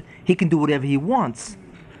influence it, he can do whatever he wants.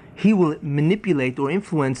 He will manipulate or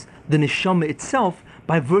influence the neshama itself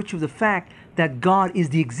by virtue of the fact that God is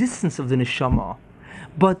the existence of the neshama.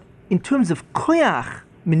 But in terms of koyach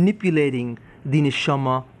manipulating the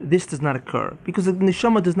neshama, this does not occur, because the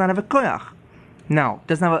neshama does not have a koyach. Now,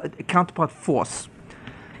 doesn't have a counterpart force.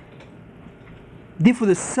 Therefore,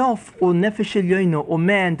 the self, or nefesh elyono, or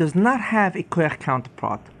man, does not have a koyach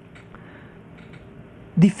counterpart.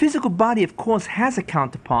 The physical body, of course, has a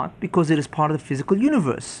counterpart because it is part of the physical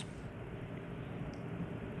universe.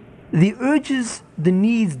 The urges, the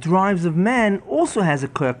needs, drives of man also has a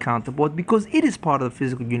koyach counterpart because it is part of the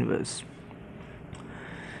physical universe.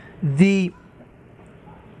 The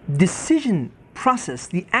decision process,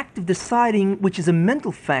 the act of deciding, which is a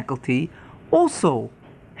mental faculty, also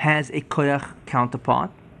has a koyach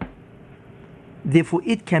counterpart. Therefore,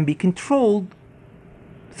 it can be controlled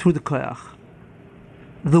through the koyach.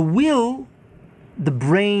 The will, the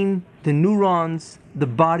brain, the neurons, the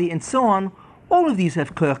body, and so on, all of these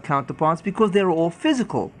have koyach counterparts because they're all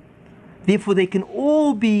physical. Therefore, they can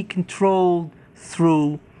all be controlled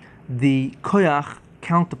through the koyach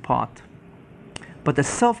counterpart. But the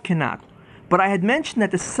self cannot. But I had mentioned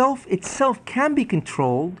that the self itself can be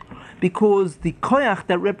controlled because the koyach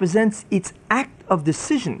that represents its act of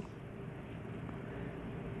decision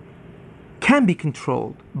can be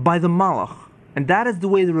controlled by the malach. And that is the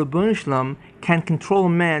way the Ribbono Shel Olam can control a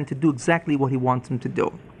man to do exactly what he wants him to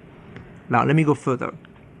do. Now, let me go further.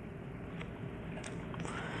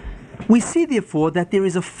 We see, therefore, that there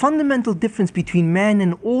is a fundamental difference between man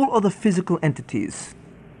and all other physical entities,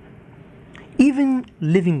 even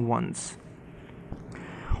living ones.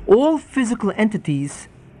 All physical entities,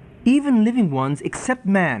 even living ones except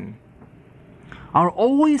man, are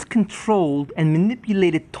always controlled and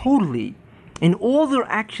manipulated totally in all their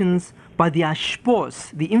actions by the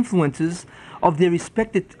ashpos, the influences of their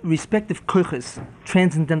respective koiches,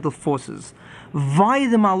 transcendental forces, via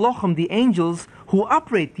the malachim, the angels who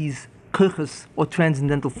operate these koiches or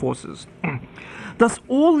transcendental forces. Thus,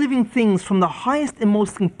 all living things, from the highest and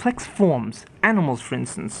most complex forms, animals for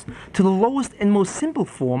instance, to the lowest and most simple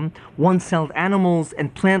form, one-celled animals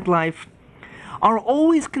and plant life, are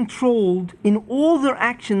always controlled in all their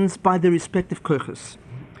actions by their respective koiches.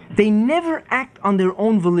 They never act on their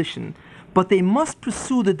own volition, but they must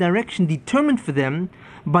pursue the direction determined for them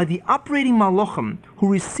by the operating malachim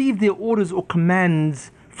who receive their orders or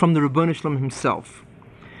commands from the Ribbono Shel Olam himself.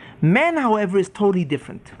 Man, however, is totally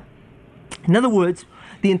different. In other words,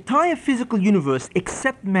 the entire physical universe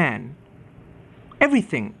except man,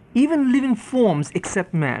 everything, even living forms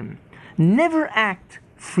except man, never act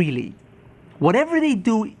freely. Whatever they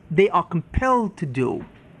do, they are compelled to do.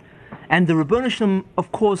 And the Ribbono Shel Olam,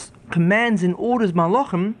 of course, commands and orders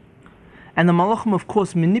malachim, and the malachim, of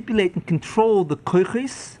course, manipulate and control the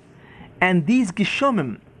koiches, and these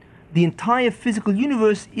geshomim, the entire physical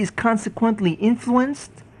universe, is consequently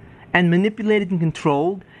influenced and manipulated and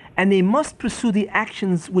controlled, and they must pursue the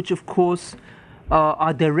actions which, of course,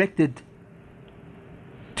 are directed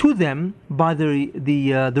to them by the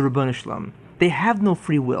Ribbono Shel Olam. They have no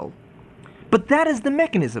free will. But that is the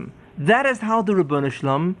mechanism. That is how the Ribbono Shel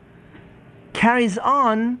Olam carries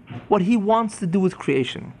on what he wants to do with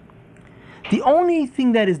creation. The only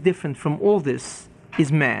thing that is different from all this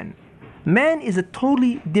is man. Man is a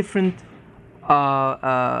totally different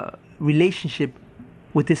relationship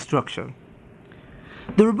with this structure.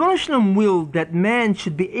 The Ribbono Shel Olam willed that man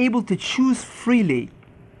should be able to choose freely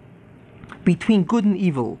between good and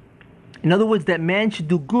evil. In other words, that man should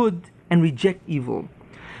do good and reject evil.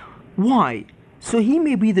 Why? So he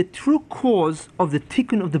may be the true cause of the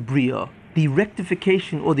tikkun of the Bria, the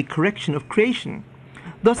rectification or the correction of creation.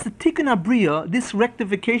 Thus the tikkun HaBria, this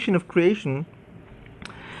rectification of creation,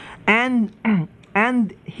 and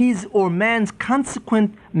his or man's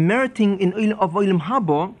consequent meriting of Olam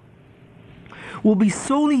Haba will be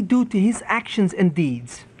solely due to his actions and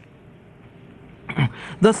deeds.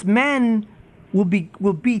 Thus man will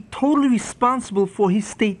be totally responsible for his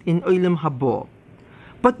state in Olam Haba.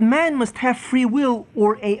 But man must have free will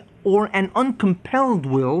or an uncompelled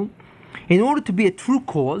will in order to be a true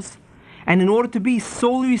cause and in order to be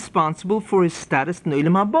solely responsible for his status in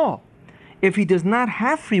Olam Haba. If he does not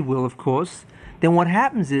have free will, of course, then what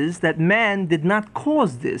happens is that man did not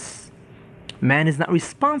cause this. Man is not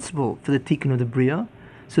responsible for the tikkun of the Bria,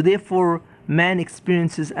 so therefore man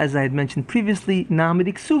experiences, as I had mentioned previously, Na'amid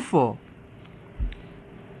Iksufo.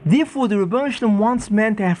 Therefore the Ribbono Shel Olam wants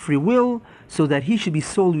man to have free will so that he should be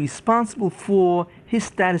solely responsible for his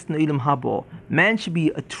status in Olam Haba. Man should be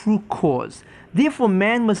a true cause. Therefore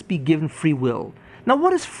man must be given free will. Now what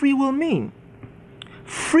does free will mean?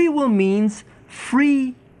 Free will means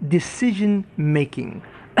free decision making.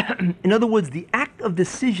 In other words, the act of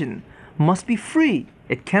decision must be free.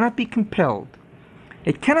 It cannot be compelled.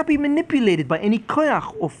 It cannot be manipulated by any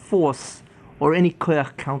koyach or force or any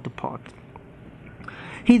koyach counterpart.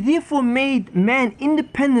 He therefore made man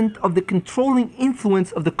independent of the controlling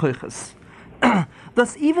influence of the koyachas.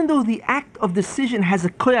 Thus, even though the act of decision has a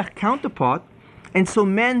koyach counterpart, and so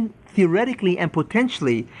man theoretically and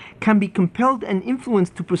potentially can be compelled and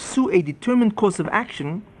influenced to pursue a determined course of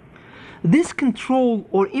action, this control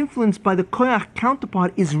or influence by the koyach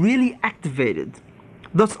counterpart is really activated,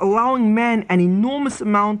 thus allowing man an enormous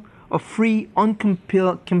amount of free,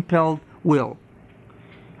 uncompelled will.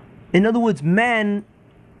 In other words, man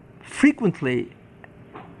frequently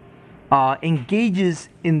engages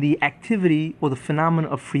in the activity or the phenomenon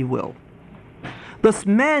of free will. Thus,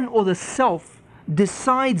 man or the self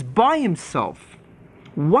decides by himself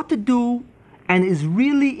what to do and is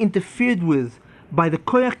really interfered with by the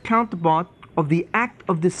koyach counterpart of the act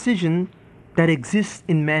of decision that exists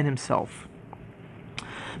in man himself.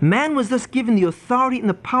 Man was thus given the authority and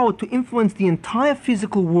the power to influence the entire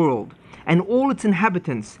physical world and all its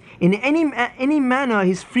inhabitants in any manner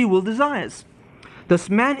his free will desires. Thus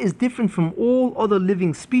man is different from all other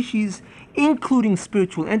living species, including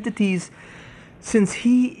spiritual entities, since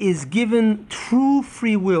he is given true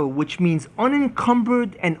free will, which means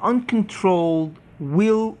unencumbered and uncontrolled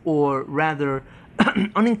will, or rather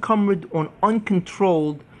unencumbered or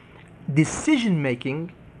uncontrolled decision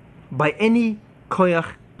making by any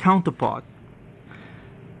koyach counterpart.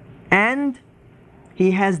 And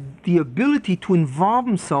he has the ability to involve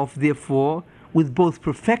himself, therefore, with both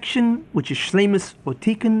perfection, which is shleimus or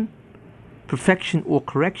tikkun, perfection or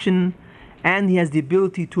correction, and he has the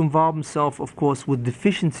ability to involve himself, of course, with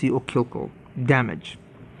deficiency or kilkul, damage.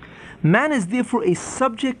 Man is therefore a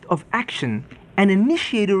subject of action, an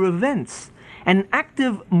initiator of events, an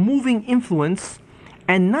active, moving influence,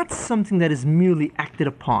 and not something that is merely acted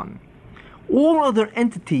upon. All other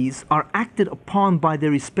entities are acted upon by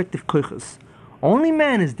their respective koyachas. Only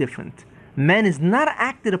man is different. Man is not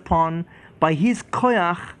acted upon by his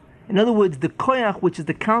koyach. In other words, the koyach, which is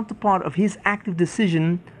the counterpart of his active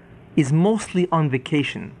decision, is mostly on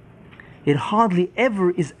vacation. It hardly ever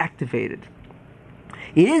is activated.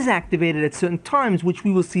 It is activated at certain times, which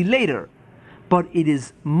we will see later, but it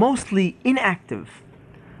is mostly inactive.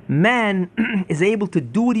 Man is able to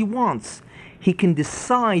do what he wants. He can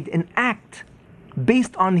decide and act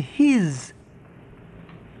based on his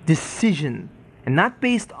decision and not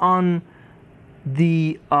based on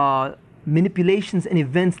the manipulations and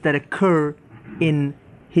events that occur in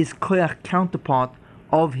his koyach counterpart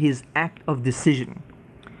of his act of decision.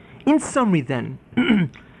 In summary then,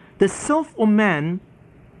 the self or man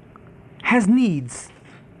has needs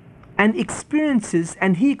and experiences,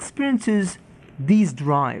 and he experiences these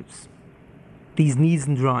drives, these needs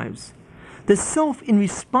and drives. The self, in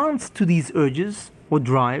response to these urges or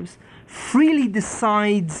drives, freely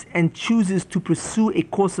decides and chooses to pursue a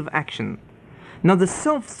course of action. Now the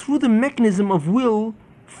self, through the mechanism of will,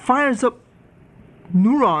 fires up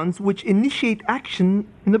neurons which initiate action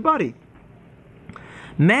in the body.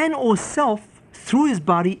 Man or self through his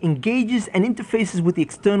body, engages and interfaces with the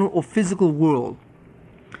external or physical world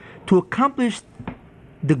to accomplish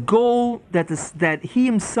the goal that he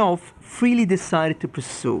himself freely decided to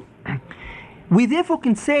pursue. We therefore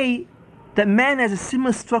can say that man has a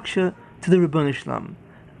similar structure to the Ribbono Shel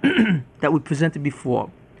Olam that we presented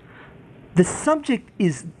before. The subject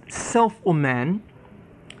is self or man.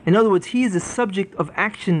 In other words, he is the subject of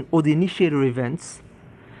action or the initiator events.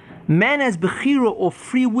 Man has bechira or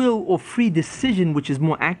free will or free decision, which is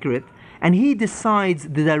more accurate, and he decides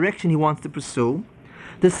the direction he wants to pursue.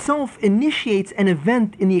 The self initiates an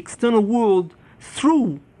event in the external world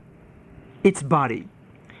through its body.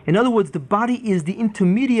 In other words, the body is the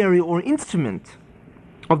intermediary or instrument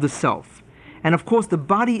of the self. And of course, the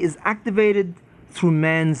body is activated through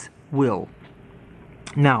man's will.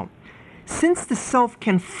 Now, since the self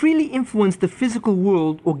can freely influence the physical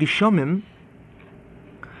world or geshomim,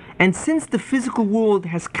 and since the physical world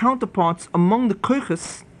has counterparts among the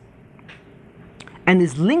koiches and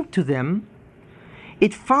is linked to them,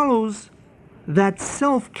 it follows that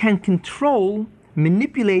self can control,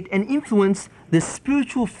 manipulate, and influence the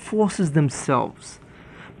spiritual forces themselves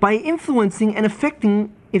by influencing and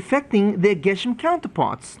affecting their Geshem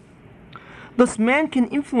counterparts. Thus, man can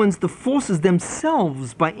influence the forces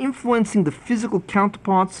themselves by influencing the physical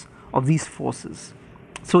counterparts of these forces.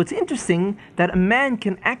 So it's interesting that a man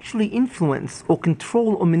can actually influence or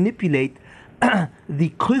control or manipulate the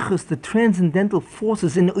koiches, the transcendental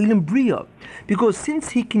forces in the Olam Bria, because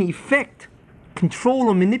since he can effect, control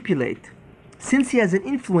or manipulate, since he has an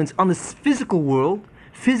influence on this physical world,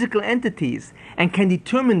 physical entities, and can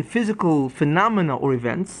determine physical phenomena or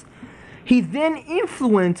events, he then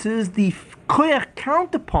influences the koyach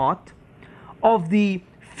counterpart of the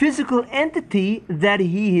physical entity that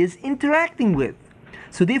he is interacting with.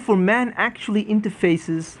 So therefore, man actually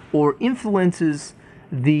interfaces or influences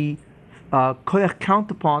the koyach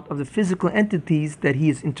counterpart of the physical entities that he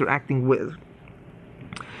is interacting with.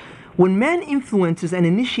 When man influences and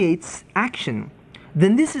initiates action,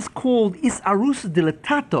 then this is called isarus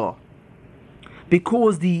dilatato,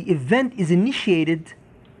 because the event is initiated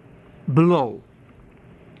below.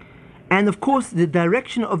 And of course, the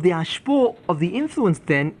direction of the hashpor of the influence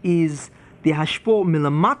then is the hashpor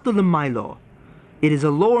milamato lemailo. It is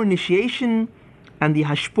a lower initiation, and the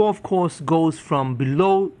hashpor, of course, goes from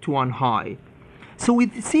below to on high. So we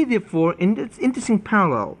see, therefore, in this interesting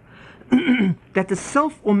parallel, that the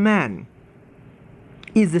self or man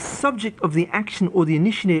is the subject of the action or the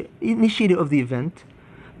initiator of the event.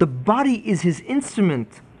 The body is his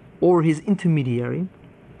instrument or his intermediary.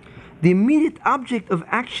 The immediate object of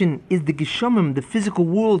action is the geshomim, the physical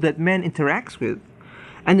world that man interacts with.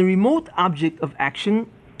 And the remote object of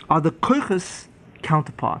action are the koiches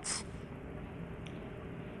counterparts.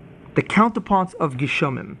 The counterparts of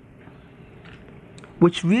geshomim,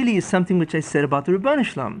 which really is something which I said about the Ribbono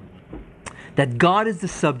Shel Olam, that God is the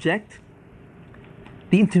subject,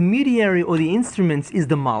 the intermediary or the instruments is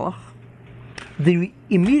the malach, the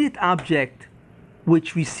immediate object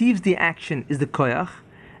which receives the action is the koyach,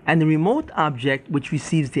 and the remote object which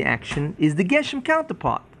receives the action is the geshem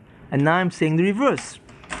counterpart. And now I'm saying the reverse.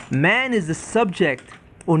 Man is the subject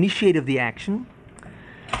or initiator of the action.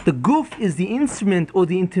 The guf is the instrument or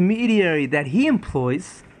the intermediary that he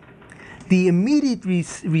employs. The immediate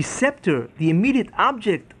receptor, the immediate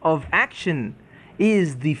object of action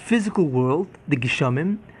is the physical world, the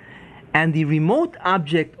geshomim, and the remote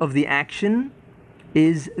object of the action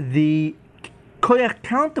is the koyach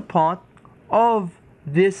counterpart of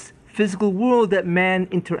this physical world that man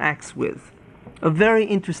interacts with. A very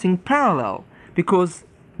interesting parallel, because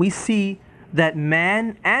we see that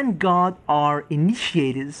man and God are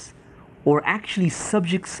initiators or actually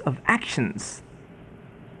subjects of actions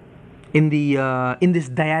in this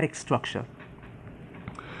dyadic structure.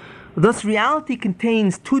 Thus, reality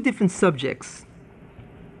contains two different subjects,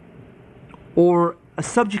 or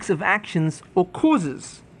subjects of actions or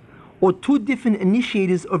causes, or two different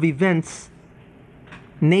initiators of events,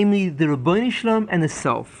 namely the Ribbono Shel Olam and the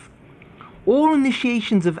self. All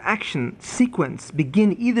initiations of action sequence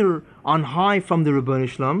begin either on high from the Ribbono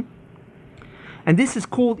Shel Olam, and this is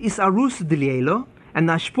called isarus d'lielo, and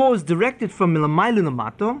the hashpor is directed from milamaylo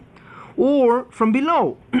lamato, or from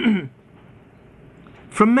below,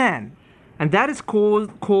 from man, and that is called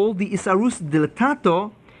the isarus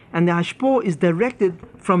dilatato, and the hashpor is directed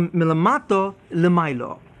from milamato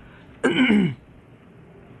lemailo.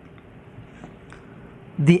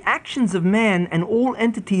 The actions of man and all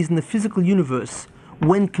entities in the physical universe,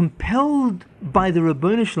 when compelled by the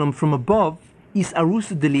Ribbono Shel Olam from above,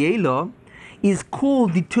 isarus d'lielo, is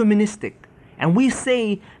called deterministic, And we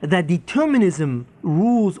say that determinism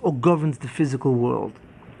rules or governs the physical world.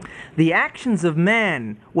 The actions of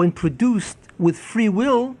man, when produced with free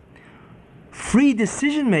will, free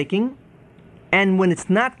decision making, and when it's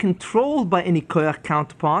not controlled by any koyach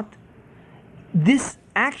counterpart, this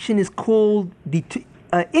action is called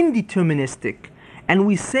indeterministic. And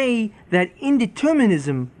we say that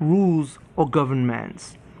indeterminism rules or governs man.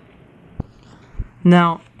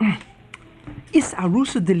 Now, is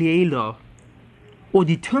arusa d'liela, or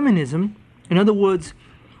determinism, in other words,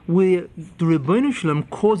 where the Ribbono Shel Olam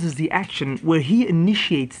causes the action, where he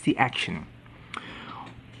initiates the action.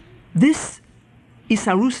 This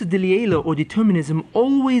isarusa d'liela, or determinism,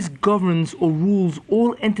 always governs or rules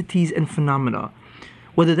all entities and phenomena,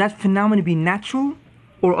 whether that phenomena be natural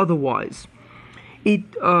or otherwise.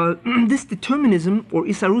 This determinism, or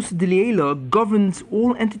isarusa d'liela, governs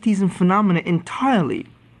all entities and phenomena entirely,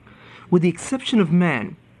 with the exception of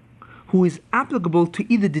man, who is applicable to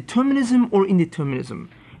either determinism or indeterminism.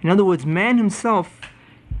 In other words, man himself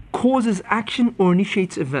causes action or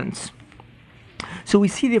initiates events. So we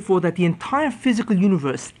see therefore that the entire physical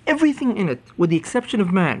universe, everything in it, with the exception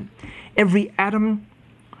of man, every atom,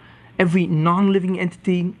 every non-living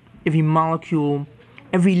entity, every molecule,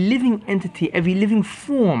 every living entity, every living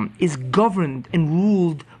form is governed and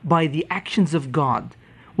ruled by the actions of God,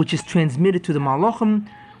 which is transmitted to the malachim,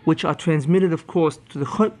 which are transmitted, of course, to the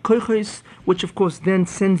koiches, which, of course, then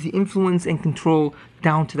sends the influence and control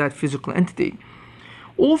down to that physical entity.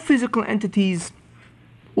 All physical entities,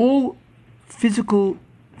 all physical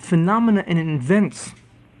phenomena and events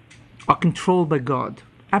are controlled by God,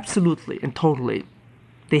 absolutely and totally.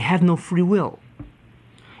 They have no free will.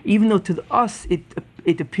 Even though to us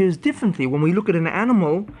it appears differently. When we look at an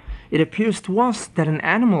animal, it appears to us that an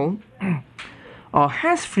animal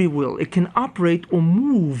has free will. It can operate or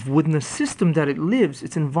move within the system that it lives,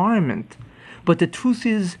 its environment. But the truth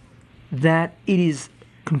is that it is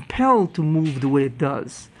compelled to move the way it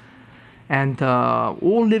does. And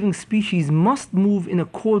all living species must move in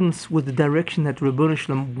accordance with the direction that Ribbono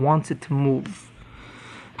Shel Olam wants it to move.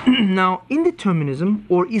 Now, indeterminism,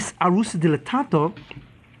 or is arusa dilatato,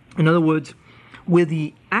 in other words, where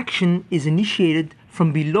the action is initiated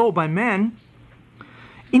from below by man,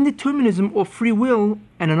 indeterminism or free will,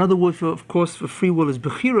 and another word for, of course, for free will is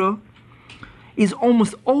bechira, is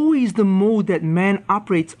almost always the mode that man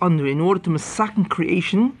operates under in order to masaken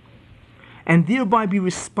creation and thereby be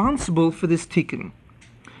responsible for this tikkun.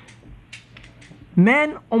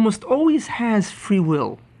 Man almost always has free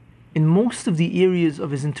will in most of the areas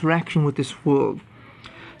of his interaction with this world.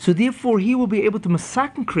 So therefore he will be able to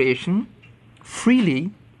masaken creation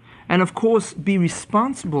freely, and of course be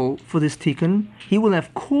responsible for this tikkun. He will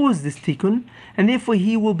have caused this tikkun, and therefore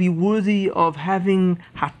he will be worthy of having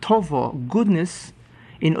hatova, goodness,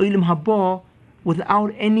 in olam haba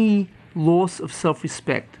without any loss of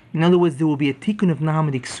self-respect. In other words, there will be a tikkun of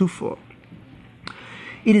naham sufa.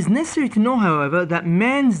 It is necessary to know, however, that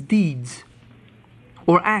man's deeds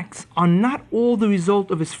or acts are not all the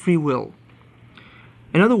result of his free will.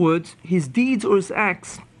 In other words, his deeds or his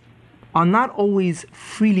acts are not always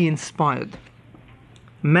freely inspired.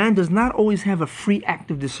 Man does not always have a free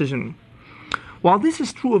active decision. While this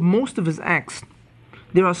is true of most of his acts,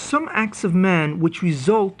 there are some acts of man which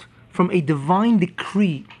result from a divine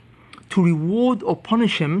decree to reward or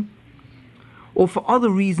punish him, or for other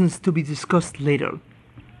reasons to be discussed later.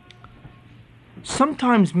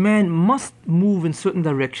 Sometimes man must move in certain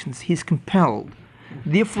directions. He is compelled.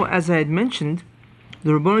 Therefore, as I had mentioned,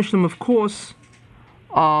 the Ribbono Shel Olam, of course,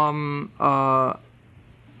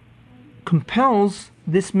 compels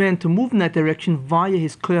this man to move in that direction via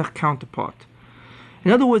his koyach counterpart.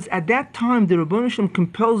 In other words, at that time, the Ribbono Shel Olam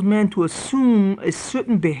compels man to assume a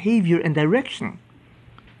certain behavior and direction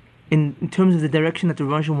in terms of the direction that the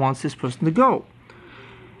Ribbono Shel Olam wants this person to go.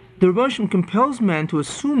 The Ribbono Shel Olam compels man to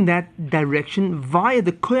assume that direction via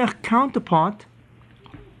the koyach counterpart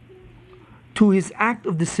to his act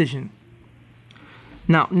of decision.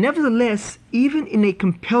 Now, nevertheless, even in a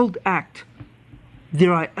compelled act,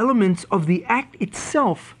 there are elements of the act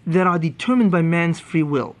itself that are determined by man's free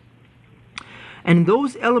will. And in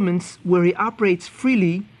those elements where he operates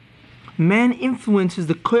freely, man influences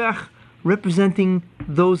the koyach representing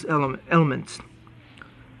those elements.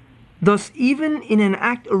 Thus, even in an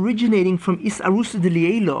act originating from isarusa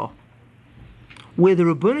d'liela, where the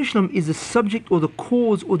Ribbono Shel Olam is the subject or the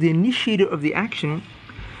cause or the initiator of the action,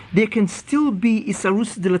 there can still be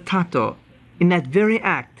isarusa dilatato in that very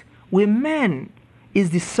act, where man is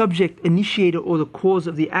the subject, initiator, or the cause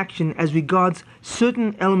of the action as regards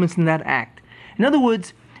certain elements in that act. In other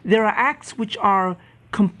words, there are acts which are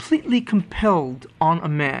completely compelled on a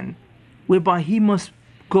man, whereby he must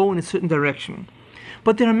go in a certain direction.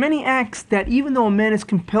 But there are many acts that even though a man is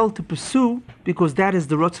compelled to pursue, because that is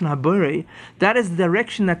the Ratzon HaBorei, that is the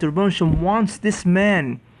direction that the Rebbeinu Shalom wants this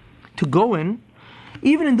man to go in,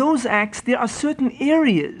 even in those acts there are certain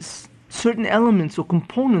areas, certain elements or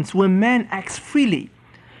components where man acts freely.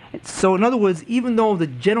 So in other words, even though the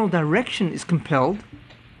general direction is compelled,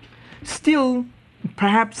 still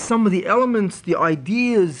perhaps some of the elements, the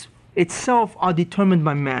ideas itself are determined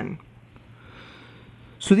by man.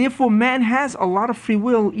 So therefore man has a lot of free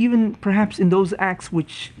will, even perhaps in those acts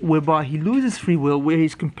whereby he loses free will, where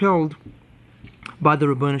he's compelled by the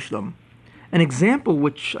Rebbeinu Shalom. An example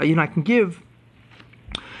which I can give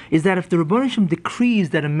is that if the Rebbeinu Shalom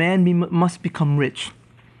decrees that a man must become rich,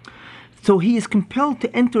 so he is compelled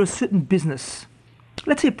to enter a certain business.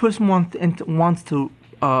 Let's say a person wants to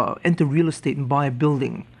enter real estate and buy a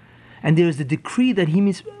building, and there is a decree that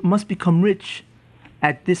he must become rich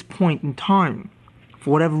at this point in time,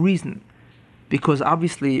 for whatever reason, because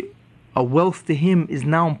obviously a wealth to him is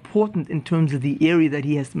now important in terms of the area that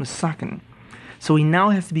he has to masakin. So he now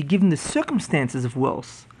has to be given the circumstances of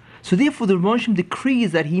wealth. So therefore the Rebbeinu Shalom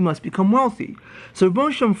decrees that he must become wealthy. So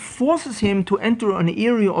Rebbeinu Shalom forces him to enter an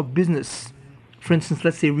area of business, for instance,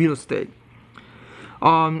 let's say real estate.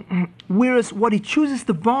 Whereas what he chooses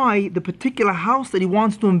to buy, the particular house that he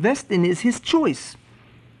wants to invest in, is his choice.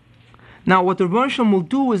 Now what the Rebbeinu Shalom will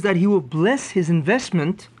do is that he will bless his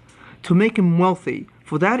investment to make him wealthy.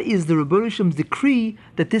 For that is the Rebbeinu Shalom's decree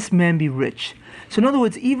that this man be rich. So in other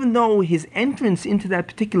words, even though his entrance into that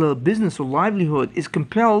particular business or livelihood is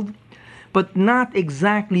compelled, but not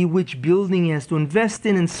exactly which building he has to invest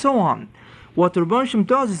in and so on, what the Rebbeinu Shalom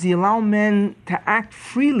does is he allows men to act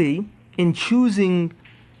freely in choosing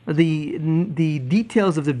the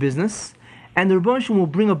details of the business, and the Rebbeinu Shalom will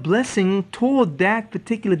bring a blessing toward that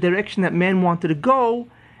particular direction that man wanted to go,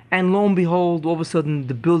 and lo and behold, all of a sudden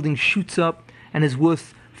the building shoots up and is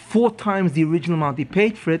worth 4 times the original amount he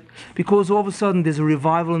paid for it, because all of a sudden there's a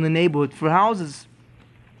revival in the neighborhood for houses,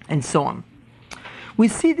 and so on. We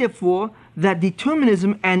see therefore that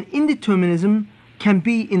determinism and indeterminism can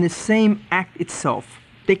be in the same act itself.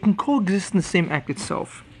 They can coexist in the same act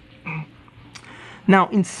itself. Now,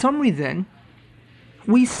 in summary then,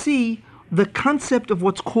 we see the concept of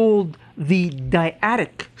what's called the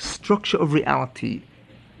dyadic structure of reality,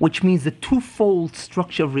 which means the twofold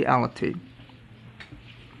structure of reality.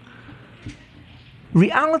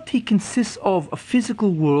 Reality consists of a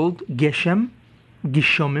physical world, geshem,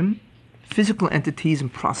 gishomim, physical entities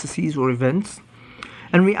and processes or events,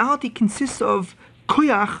 and reality consists of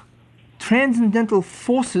koyach, transcendental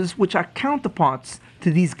forces which are counterparts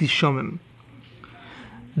to these gishomim.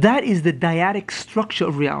 That is the dyadic structure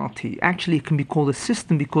of reality. Actually, it can be called a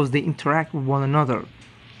system because they interact with one another.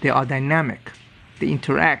 They are dynamic. They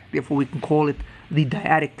interact, therefore we can call it the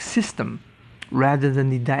dyadic system rather than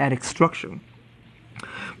the dyadic structure.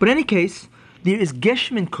 But in any case, there is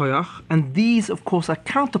Geshem and Koyach, and these of course are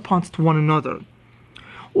counterparts to one another.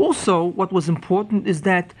 Also, what was important is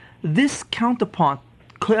that this counterpart,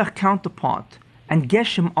 Koyach counterpart, and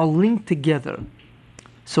Geshem are linked together.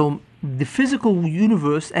 So the physical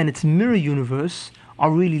universe and its mirror universe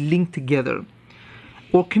are really linked together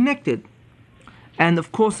or connected. And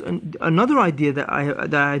of course, another idea that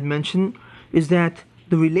I had mentioned is that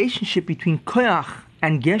the relationship between Koyach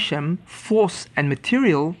and Geshem, force and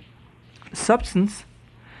material, substance,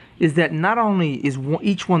 is that not only is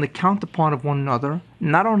each one the counterpart of one another,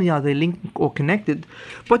 not only are they linked or connected,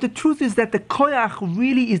 but the truth is that the Koyach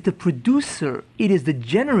really is the producer, it is the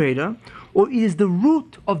generator, or it is the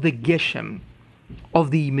root of the Geshem,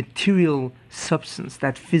 of the material substance,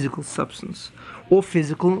 that physical substance, or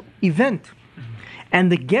physical event.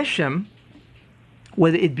 And the Geshem,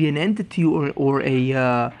 whether it be an entity or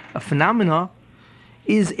a phenomena,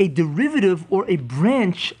 is a derivative or a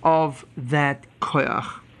branch of that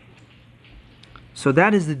Koyach. So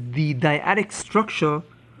that is the dyadic structure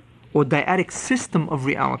or dyadic system of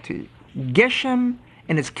reality. Geshem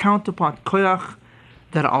and its counterpart Koyach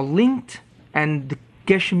that are linked, and the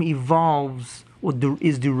Geshem evolves or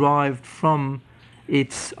is derived from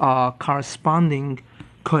its corresponding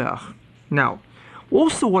Koyach. Now,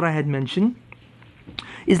 also what I had mentioned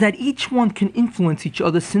is that each one can influence each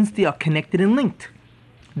other since they are connected and linked.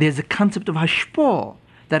 There's a concept of hashpah,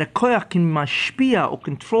 that a koyach can mashpia or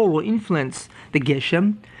control or influence the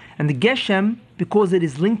geshem, and the geshem, because it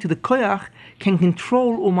is linked to the koyach, can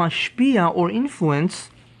control or mashpia or influence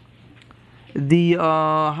the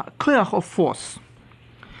koyach of force.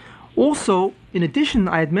 Also, in addition,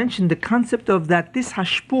 I had mentioned the concept of that this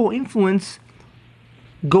hashpah influence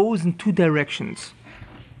goes in 2 directions.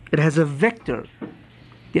 It has a vector.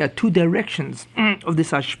 There are two directions of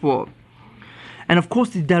this hashpor. And of course,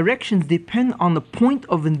 the directions depend on the point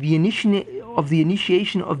of the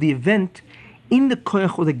initiation of the event in the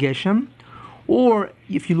koyach or the geshem, or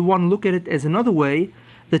if you want to look at it as another way,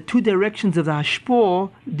 the two directions of the hashpor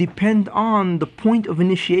depend on the point of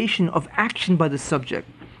initiation of action by the subject.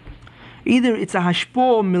 Either it's a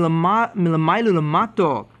hashpor milamaylu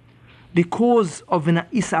lamato because of an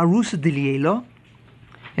isarusa diliela.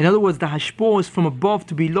 In other words, the hashpor is from above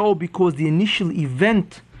to below because the initial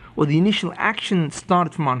event or the initial action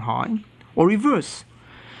started from on high, or reverse.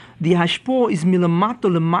 The hashpor is milamato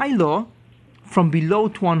lemailo, from below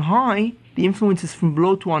to on high. The influence is from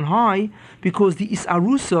below to on high because the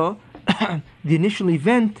isarusa, the initial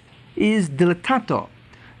event, is dilatato.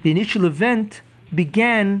 The initial event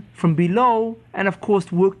began from below and of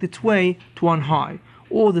course worked its way to on high.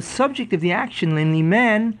 Or the subject of the action, namely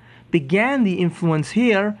man, began the influence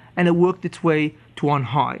here and it worked its way to on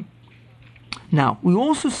high. Now, we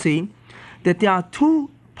also see that there are two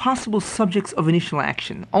possible subjects of initial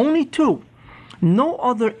action. Only two. No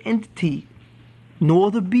other entity, no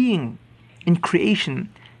other being in creation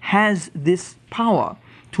has this power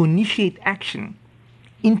to initiate action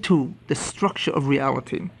into the structure of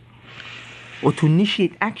reality, or to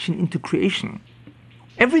initiate action into creation.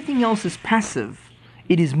 Everything else is passive.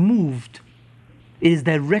 It is moved. It is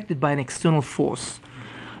directed by an external force.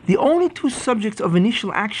 The only two subjects of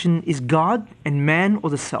initial action is God and man, or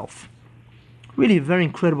the self. Really a very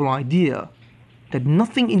incredible idea that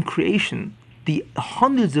nothing in creation, the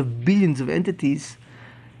hundreds of billions of entities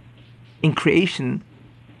in creation,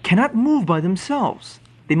 cannot move by themselves.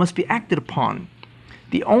 They must be acted upon.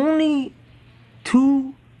 The only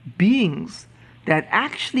two beings that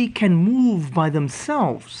actually can move by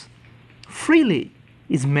themselves freely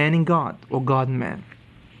is man and God, or God and man.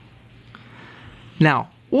 Now,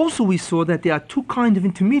 also we saw that there are two kinds of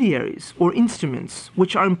intermediaries or instruments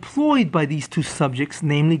which are employed by these two subjects,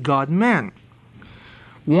 namely God and man.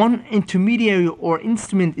 One intermediary or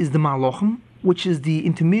instrument is the malachim, which is the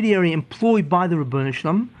intermediary employed by the Rebbeinu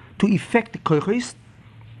Shalom to effect the koyches,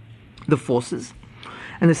 the forces.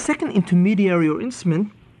 And the second intermediary or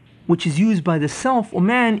instrument, which is used by the self or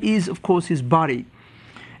man, is of course his body.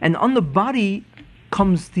 And on the body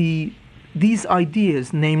comes these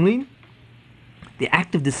ideas, namely the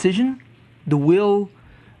active decision, the will,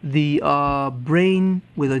 the brain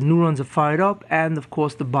where the neurons are fired up, and of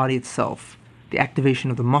course the body itself, the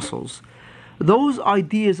activation of the muscles. Those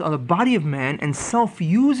ideas are the body of man, and self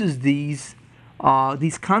uses these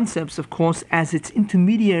concepts, of course, as its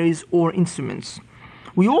intermediaries or instruments.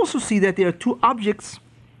 We also see that there are two objects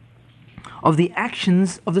of the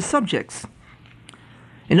actions of the subjects.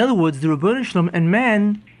 In other words, the Rebbeinu Shalom and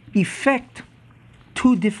man effect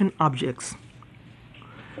two different objects.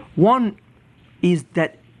 One is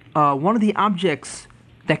that one of the objects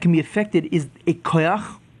that can be affected is a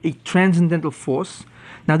koyach, a transcendental force.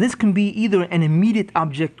 Now this can be either an immediate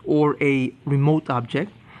object or a remote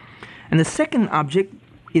object. And the second object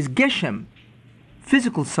is geshem,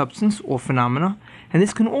 physical substance or phenomena. And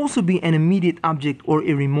this can also be an immediate object or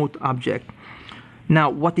a remote object. Now,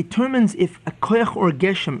 what determines if a koyach or a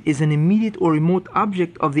geshem is an immediate or remote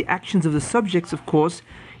object of the actions of the subjects, of course,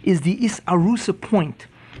 is the isarusa point,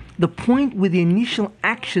 the point where the initial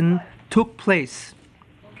action took place.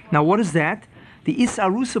 Now, what is that? The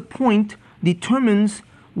isarusa point determines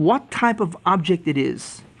what type of object it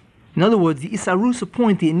is. In other words, the isarusa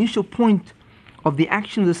point, the initial point of the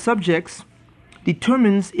action of the subjects,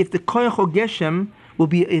 determines if the koyach or geshem will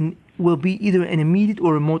be either an immediate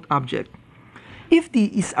or remote object. If the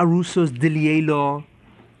isarusos dilielo,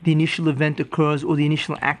 the initial event occurs or the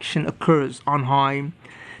initial action occurs on high,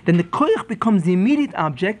 then the koyach becomes the immediate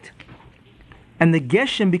object and the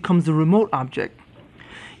geshem becomes the remote object.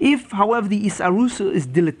 If, however, the isaruso is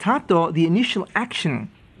dilatato, the initial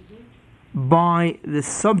action by the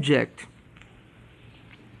subject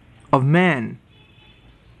of man,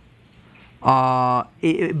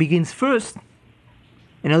 it begins first.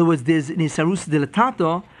 In other words, there's an isaruso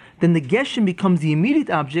dilatato, then the geshem becomes the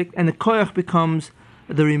immediate object and the koyach becomes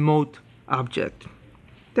the remote object.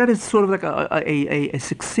 That is sort of like a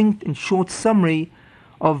succinct and short summary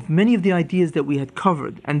of many of the ideas that we had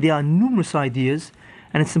covered. And there are numerous ideas,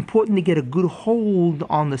 and it's important to get a good hold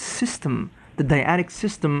on the system, the dyadic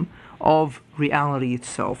system of reality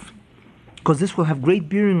itself, because this will have great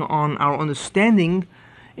bearing on our understanding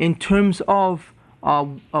in terms of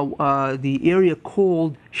the area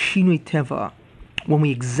called Shinui Teva. When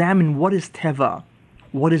we examine what is Teva,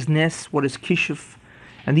 what is Nes, what is Kishuf,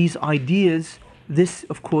 and these ideas, this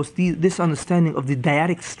understanding of the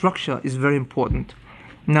dyadic structure is very important.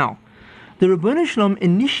 Now, the Ribbono Shel Olam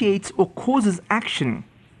initiates or causes action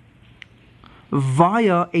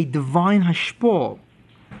via a divine hashpah,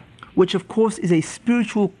 which of course is a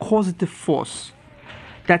spiritual causative force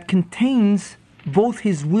that contains both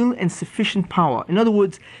his will and sufficient power. In other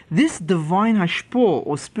words, this divine hashpah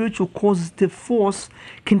or spiritual causative force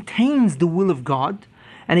contains the will of God,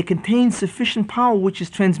 and it contains sufficient power which is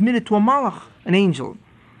transmitted to a malach, an angel,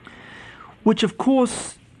 which of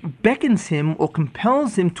course beckons him or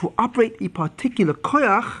compels him to operate a particular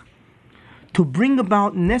koyach to bring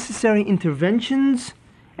about necessary interventions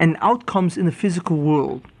and outcomes in the physical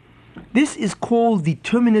world. This is called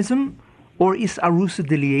determinism or isarusa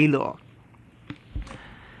d'liela.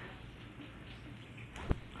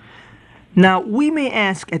 Now, we may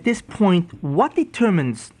ask at this point, what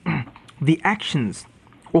determines the actions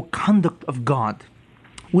or conduct of God,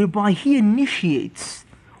 whereby he initiates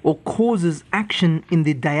or causes action in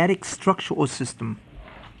the dyadic structure or system?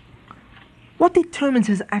 What determines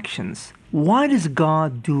his actions? Why does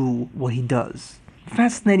God do what he does?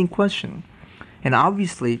 Fascinating question. And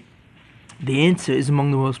obviously, the answer is among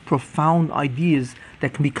the most profound ideas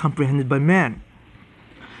that can be comprehended by man.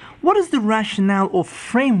 What is the rationale or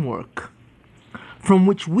framework from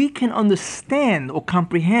which we can understand or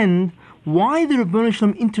comprehend why the Ribbono Shel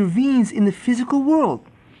Olam intervenes in the physical world?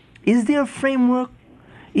 Is there a framework?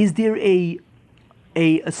 Is there a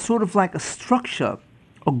sort of like a structure,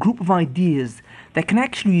 a group of ideas that can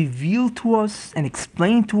actually reveal to us and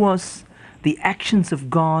explain to us the actions of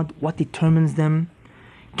God, what determines them?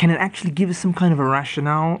 Can it actually give us some kind of a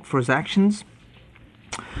rationale for his actions?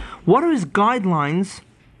 What are his guidelines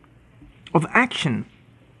of action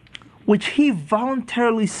which he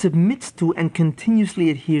voluntarily submits to and continuously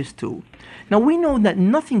adheres to? Now, we know that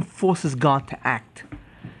nothing forces God to act.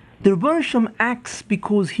 The Ribbono Shel Olam acts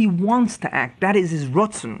because he wants to act. That is his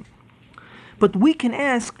rotzen. But we can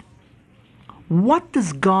ask, what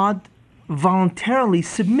does God voluntarily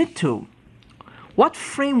submit to? What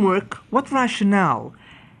framework, what rationale,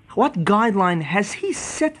 what guideline has he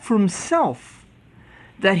set for himself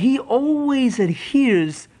that he always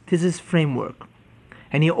adheres to this framework?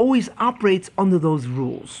 And he always operates under those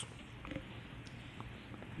rules.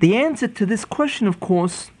 The answer to this question, of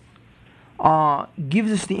course,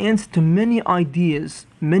 gives us the answer to many ideas,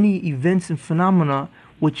 many events and phenomena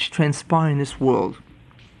which transpire in this world.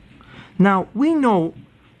 Now, we know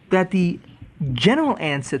that the general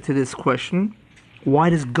answer to this question, why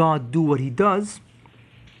does God do what he does,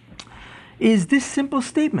 is this simple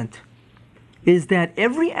statement, is that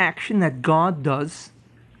every action that God does,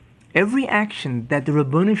 every action that the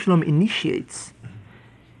Ribbono Shel Olam initiates,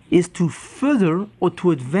 is to further or to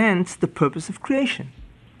advance the purpose of creation.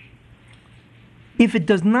 If it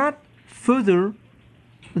does not further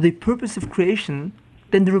the purpose of creation,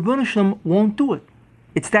 then the Ribbono Shel Olam won't do it.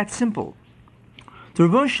 It's that simple. The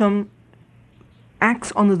Ribbono Shel Olam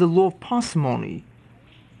acts under the law of parsimony,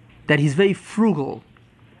 that he's very frugal.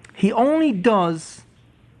 He only does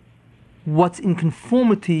what's in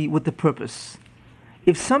conformity with the purpose.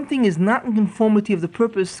 If something is not in conformity of the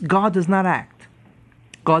purpose, God does not act.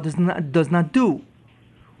 God does not do.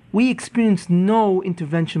 We experience no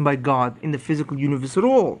intervention by God in the physical universe at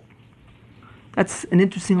all. That's an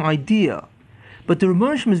interesting idea. But the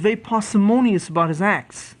Ribbono Shel Olam is very parsimonious about his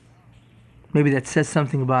acts. Maybe that says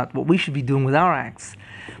something about what we should be doing with our acts.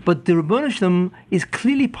 But the Ribbono Shel Olam is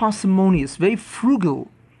clearly parsimonious, very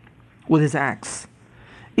frugal with his acts.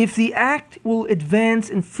 If the act will advance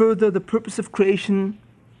and further the purpose of creation,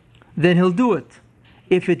 then he'll do it.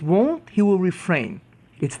 If it won't, he will refrain.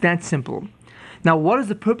 It's that simple. Now, what is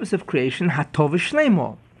the purpose of creation? Hatov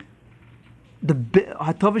Shlema. The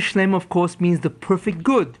Hatov Shlema, of course, means the perfect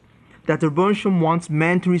good that the Ribbono Shel Olam wants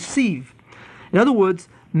man to receive. In other words,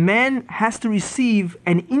 man has to receive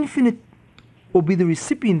an infinite, or be the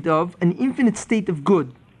recipient of, an infinite state of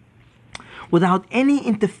good, without any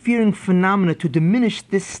interfering phenomena to diminish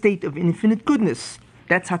this state of infinite goodness.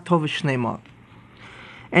 That's Hatov Shlema.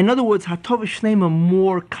 In other words, Hatov Shlema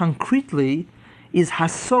more concretely is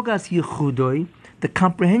Hasogas Yechudoi, the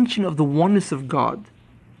comprehension of the oneness of God,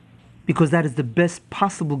 because that is the best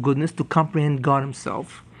possible goodness, to comprehend God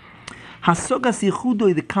himself. Hasogas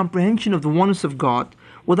Yechudoi, the comprehension of the oneness of God,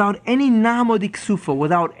 without any nahmodik sufa,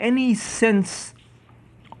 without any sense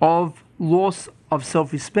of loss of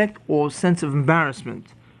self-respect or sense of embarrassment.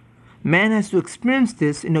 Man has to experience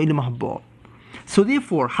this in Olam Haba. So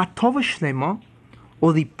therefore, Hatov Shlema,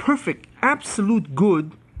 or the perfect, absolute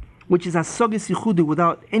good, which is Hasogas Yechudoi,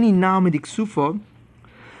 without any nahmodik sufa,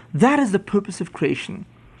 that is the purpose of creation.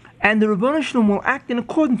 And the Ribbono Shel Olam will act in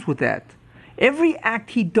accordance with that. Every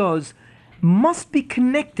act he does must be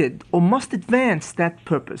connected or must advance that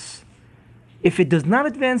purpose. If it does not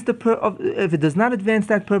advance if it does not advance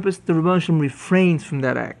that purpose, the Rebbeinu Shalom refrains from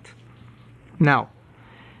that act. Now,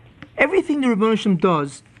 everything the Rebbeinu Shalom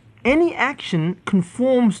does, any action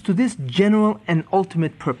conforms to this general and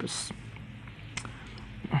ultimate purpose.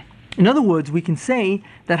 In other words, we can say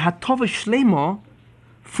that Hatova Shlema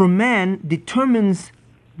for man determines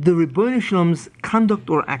the Rebbeinu Shalom's conduct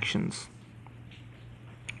or actions.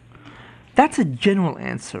 That's a general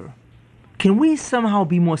answer. Can we somehow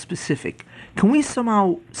be more specific? Can we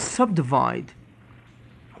somehow subdivide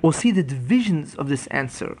or see the divisions of this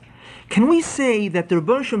answer? Can we say that the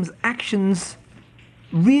Rebbeinu Shalom's actions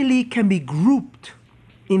really can be grouped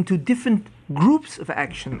into different groups of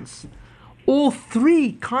actions? All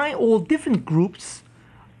different groups,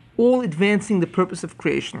 all advancing the purpose of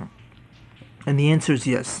creation? And the answer is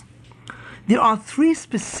yes. There are three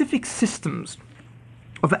specific systems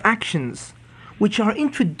of actions which are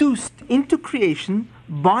introduced into creation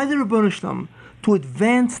by the Rebbeinu Shalom to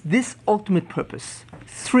advance this ultimate purpose.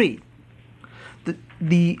 Three.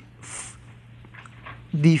 The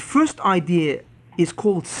first idea is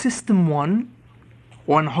called System 1,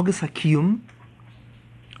 or Anhogas HaKiyum.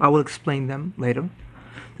 I will explain them later.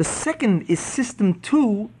 The second is System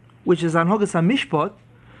 2, which is Anhogas HaMishpat.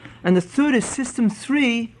 And the third is System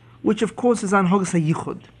 3, which of course is Anhogas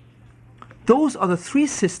HaYichud. Those are the three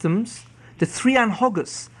systems, the three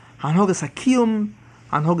Anhogas, Anhogas HaKiyum,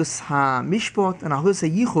 Anhogas HaMishpat, and Anhogas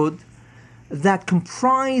HaYichud, that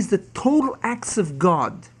comprise the total acts of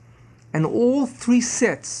God. And all three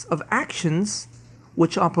sets of actions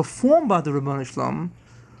which are performed by the Rebbeinu Shalom,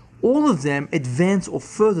 all of them advance or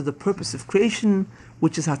further the purpose of creation,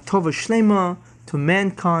 which is Hatova Shlema to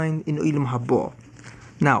mankind in Olam Haba.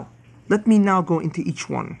 Now, let me now go into each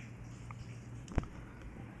one.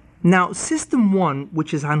 Now, System 1,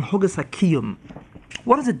 which is Anhogas HaKiyum.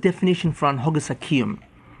 What is the definition for Anhogas HaKiyum?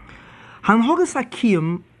 Anhogas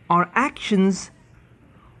HaKiyum are actions,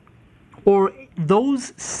 or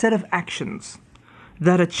those set of actions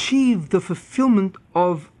that achieve the fulfillment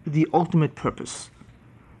of the ultimate purpose.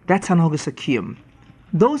 That's Anhogas HaKiyum.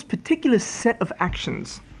 Those particular set of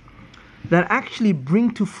actions that actually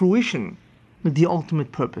bring to fruition the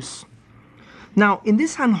ultimate purpose. Now, in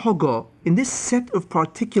this Hanhoga, in this set of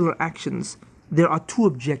particular actions, there are two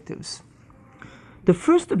objectives. The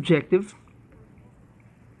first objective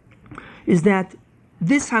is that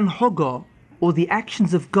this Hanhoga, or the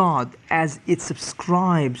actions of God as it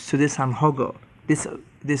subscribes to this Hanhoga,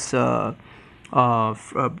 this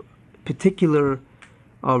particular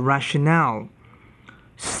rationale,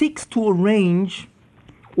 seeks to arrange,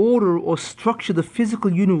 order, or structure the physical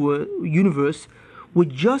universe with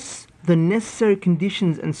just the necessary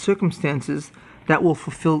conditions and circumstances that will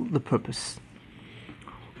fulfill the purpose.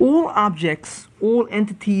 All objects, all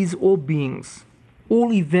entities, all beings,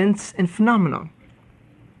 all events and phenomena,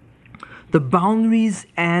 the boundaries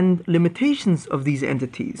and limitations of these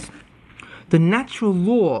entities, the natural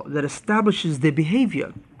law that establishes their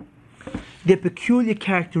behavior, their peculiar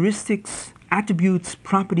characteristics, attributes,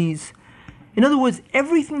 properties. In other words,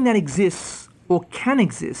 everything that exists or can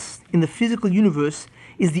exist in the physical universe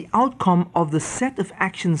is the outcome of the set of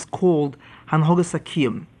actions called Hanhogas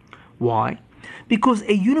HaKiyum. Why? Because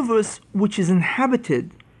a universe which is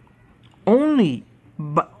inhabited only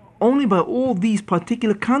by all these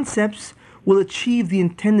particular concepts will achieve the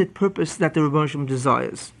intended purpose that the Rebbeinu Shalom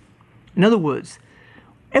desires. In other words,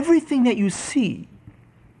 everything that you see,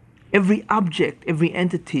 every object, every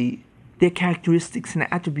entity, their characteristics and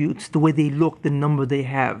attributes, the way they look, the number they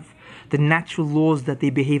have, the natural laws that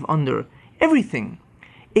they behave under, everything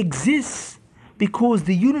exists because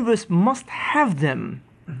the universe must have them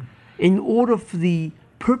in order for the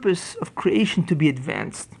purpose of creation to be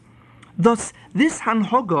advanced. Thus, this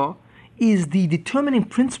Hanhoga is the determining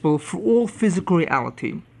principle for all physical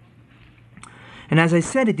reality. And as I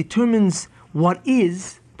said, it determines what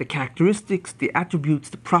is, the characteristics, the attributes,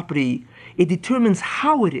 the property. It determines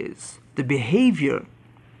how it is, the behavior,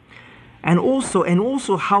 and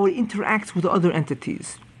also how it interacts with other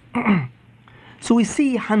entities. So we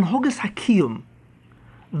see Hanhogas HaKiyum,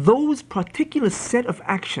 those particular set of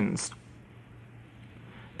actions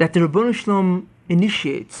that the Rebbeinu Shalom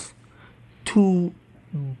initiates to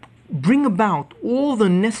bring about all the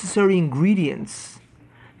necessary ingredients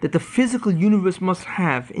that the physical universe must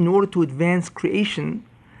have in order to advance creation,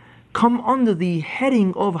 come under the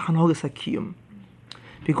heading of Hanhogas HaKiyum.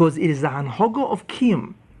 Because it is the Hanhoga of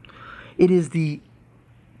Kiyum. It is the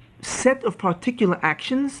set of particular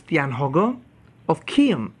actions, the Hanhoga of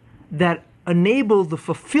Kiyum, that enable the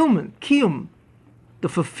fulfillment, Kiyum, the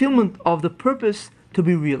fulfillment of the purpose to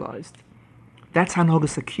be realized. That's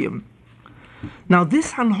Hanhogas HaKiyum. Now,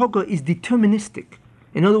 this Hanhoga is deterministic.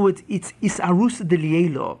 In other words, it's Isarus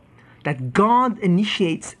Delielo, that God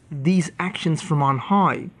initiates these actions from on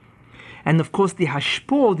high. And of course, the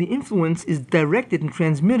Hashpo, the influence, is directed and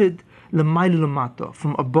transmitted L'mayla L'mata,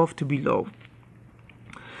 from above to below.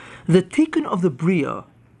 The tikkun of the Bria,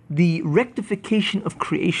 the rectification of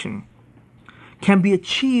creation, can be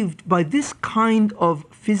achieved by this kind of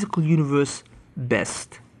physical universe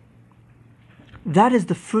best. That is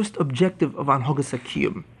the first objective of Anhogas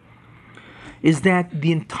HaKiyum, is that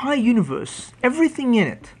the entire universe, everything in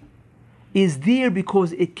it, is there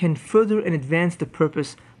because it can further and advance the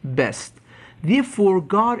purpose best. Therefore,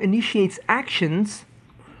 God initiates actions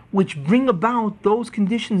which bring about those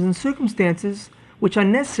conditions and circumstances which are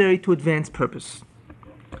necessary to advance purpose.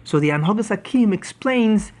 So the Anhogas HaKiyum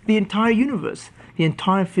explains the entire universe, the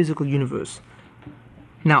entire physical universe.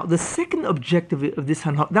 Now, the second objective of this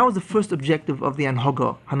Hanhoga, that was the first objective of the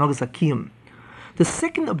Anhogas HaKiyum. The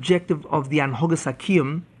second objective of the Anhogas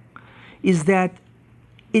HaKiyum is that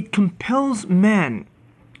it compels man.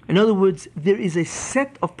 In other words, there is a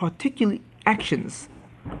set of particular actions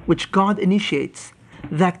which God initiates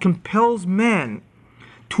that compels man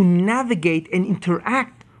to navigate and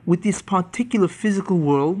interact with this particular physical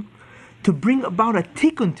world, to bring about a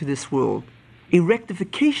tikkun to this world, a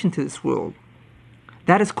rectification to this world.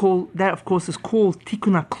 That of course is called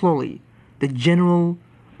tikkun hakloli, the general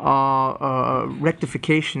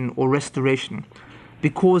rectification or restoration.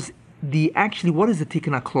 Because what is the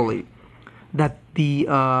tikkun hakloli? That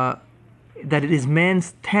it is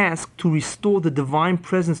man's task to restore the divine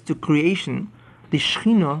presence to creation, the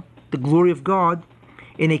Shekhinah, the glory of God,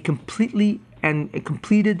 in a completed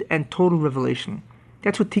and total revelation.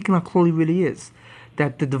 That's what Tikkun HaKloli really is.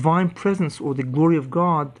 That the divine presence or the glory of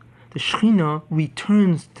God, the Shekhinah,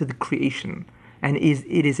 returns to the creation, and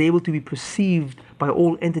it is able to be perceived by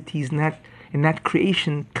all entities in that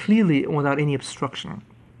creation clearly and without any obstruction.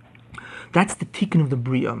 That's the Tikkun of the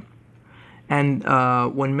Bria. And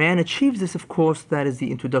when man achieves this, of course, that is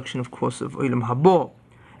the introduction, of course, of Olam Haba.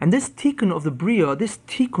 And this tikkun of the Bria, this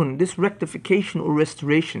rectification or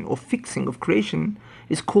restoration or fixing of creation,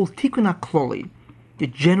 is called tikkun hakloli, the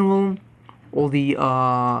general or the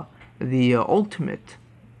ultimate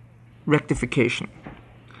rectification.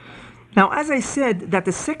 Now, as I said, that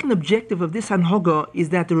the second objective of this Hanhoga is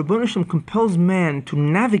that the Rebbeinu Shalom compels man to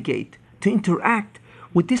navigate, to interact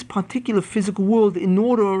with this particular physical world in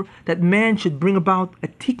order that man should bring about a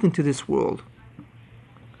tikkun to this world.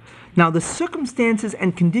 Now, the circumstances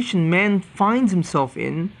and condition man finds himself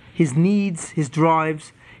in, his needs, his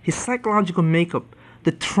drives, his psychological makeup,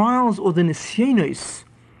 the trials or the nisyonos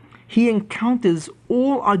he encounters,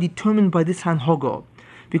 all are determined by this Hanhoga,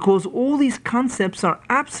 because all these concepts are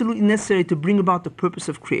absolutely necessary to bring about the purpose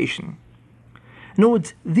of creation. In other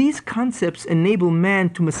words, these concepts enable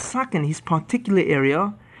man to masaken his particular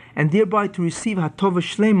area and thereby to receive Hatova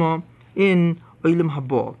Shlema in Olam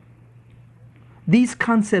Haba. These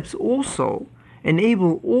concepts also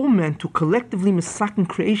enable all men to collectively masaken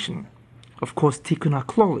creation, of course tikkun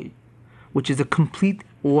hakloli, which is a complete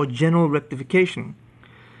or general rectification,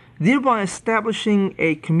 thereby establishing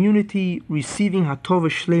a community receiving Hatova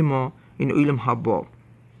Shlema in Olam Haba.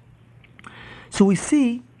 So we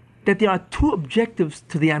see that there are two objectives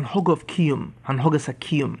to the Anhoga of Kiyum, Anhogas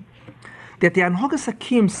HaKiyum. That the Anhogas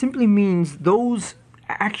HaKiyum simply means those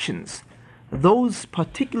actions, those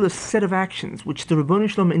particular set of actions which the Rebbeinu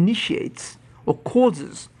Shalom initiates or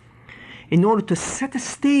causes in order to set the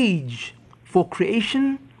stage for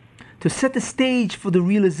creation, to set the stage for the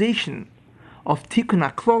realization of Tikkun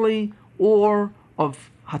HaKloli or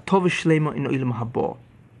of Hatova Shlema in Olam Haba.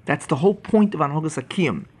 That's the whole point of Anhogas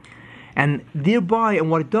HaKiyum. And thereby,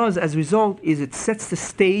 and what it does as a result is it sets the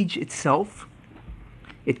stage itself,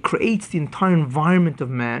 it creates the entire environment of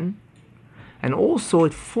man, and also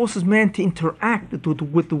it forces man to interact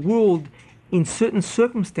with the world in certain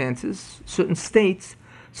circumstances, certain states,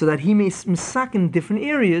 so that he may masaken different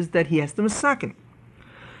areas that he has to masaken.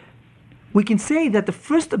 We can say that the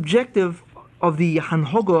first objective of the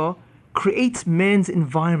Hanhoga creates man's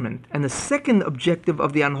environment, and the second objective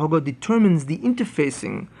of the Hanhoga determines the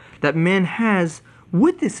interfacing that man has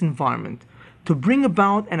with this environment to bring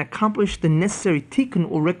about and accomplish the necessary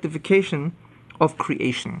tikkun or rectification of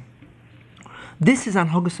creation. This is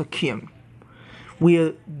Anhogas HaKiyum,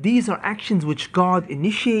 where these are actions which God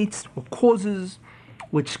initiates or causes,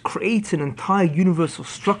 which creates an entire universal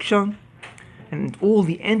structure, and all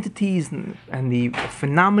the entities and the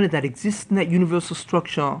phenomena that exist in that universal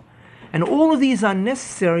structure. And all of these are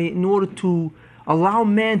necessary in order to allow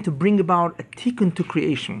man to bring about a tikkun to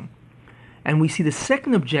creation. And we see the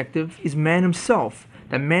second objective is man himself,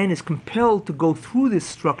 that man is compelled to go through this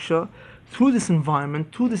structure, through this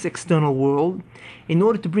environment, through this external world, in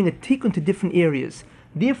order to bring a tikkun to different areas.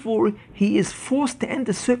 Therefore, he is forced to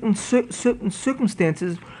enter certain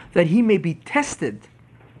circumstances that he may be tested,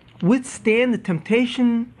 withstand the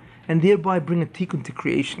temptation, and thereby bring a tikkun to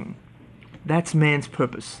creation. That's man's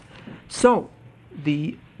purpose. So,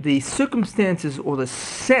 the circumstances or the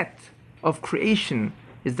set of creation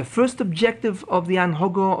is the first objective of the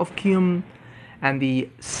Anhoga of Kiyum, and the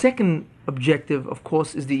second objective, of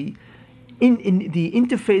course, is the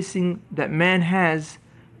interfacing that man has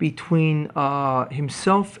between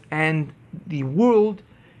himself and the world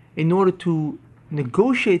in order to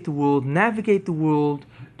negotiate the world, navigate the world,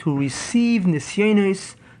 to receive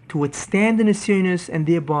nisyonos, to withstand the nisyonos, and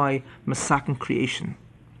thereby masakin creation.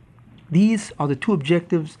 These are the two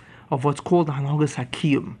objectives of what's called the Hanhogas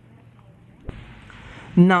HaKiyum.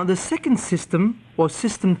 Now, the second system, or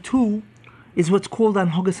system 2, is what's called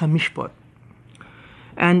Hanhogas HaMishpat.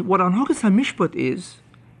 And what Hanhogas HaMishpat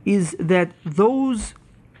is that those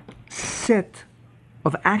set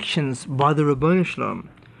of actions by the Ribbono Shel Olam,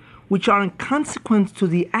 which are in consequence to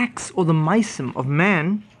the acts or the maisim of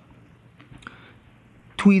man,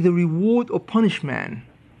 to either reward or punish man,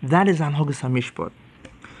 that is Hanhogas HaMishpat.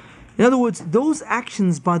 In other words, those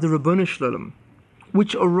actions by the Ribbono Shel Olam,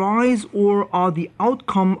 which arise or are the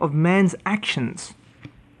outcome of man's actions,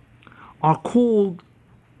 are called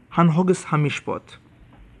Hanhogas HaMishpat.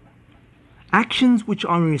 Actions which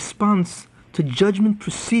are in response to judgment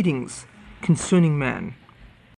proceedings concerning man.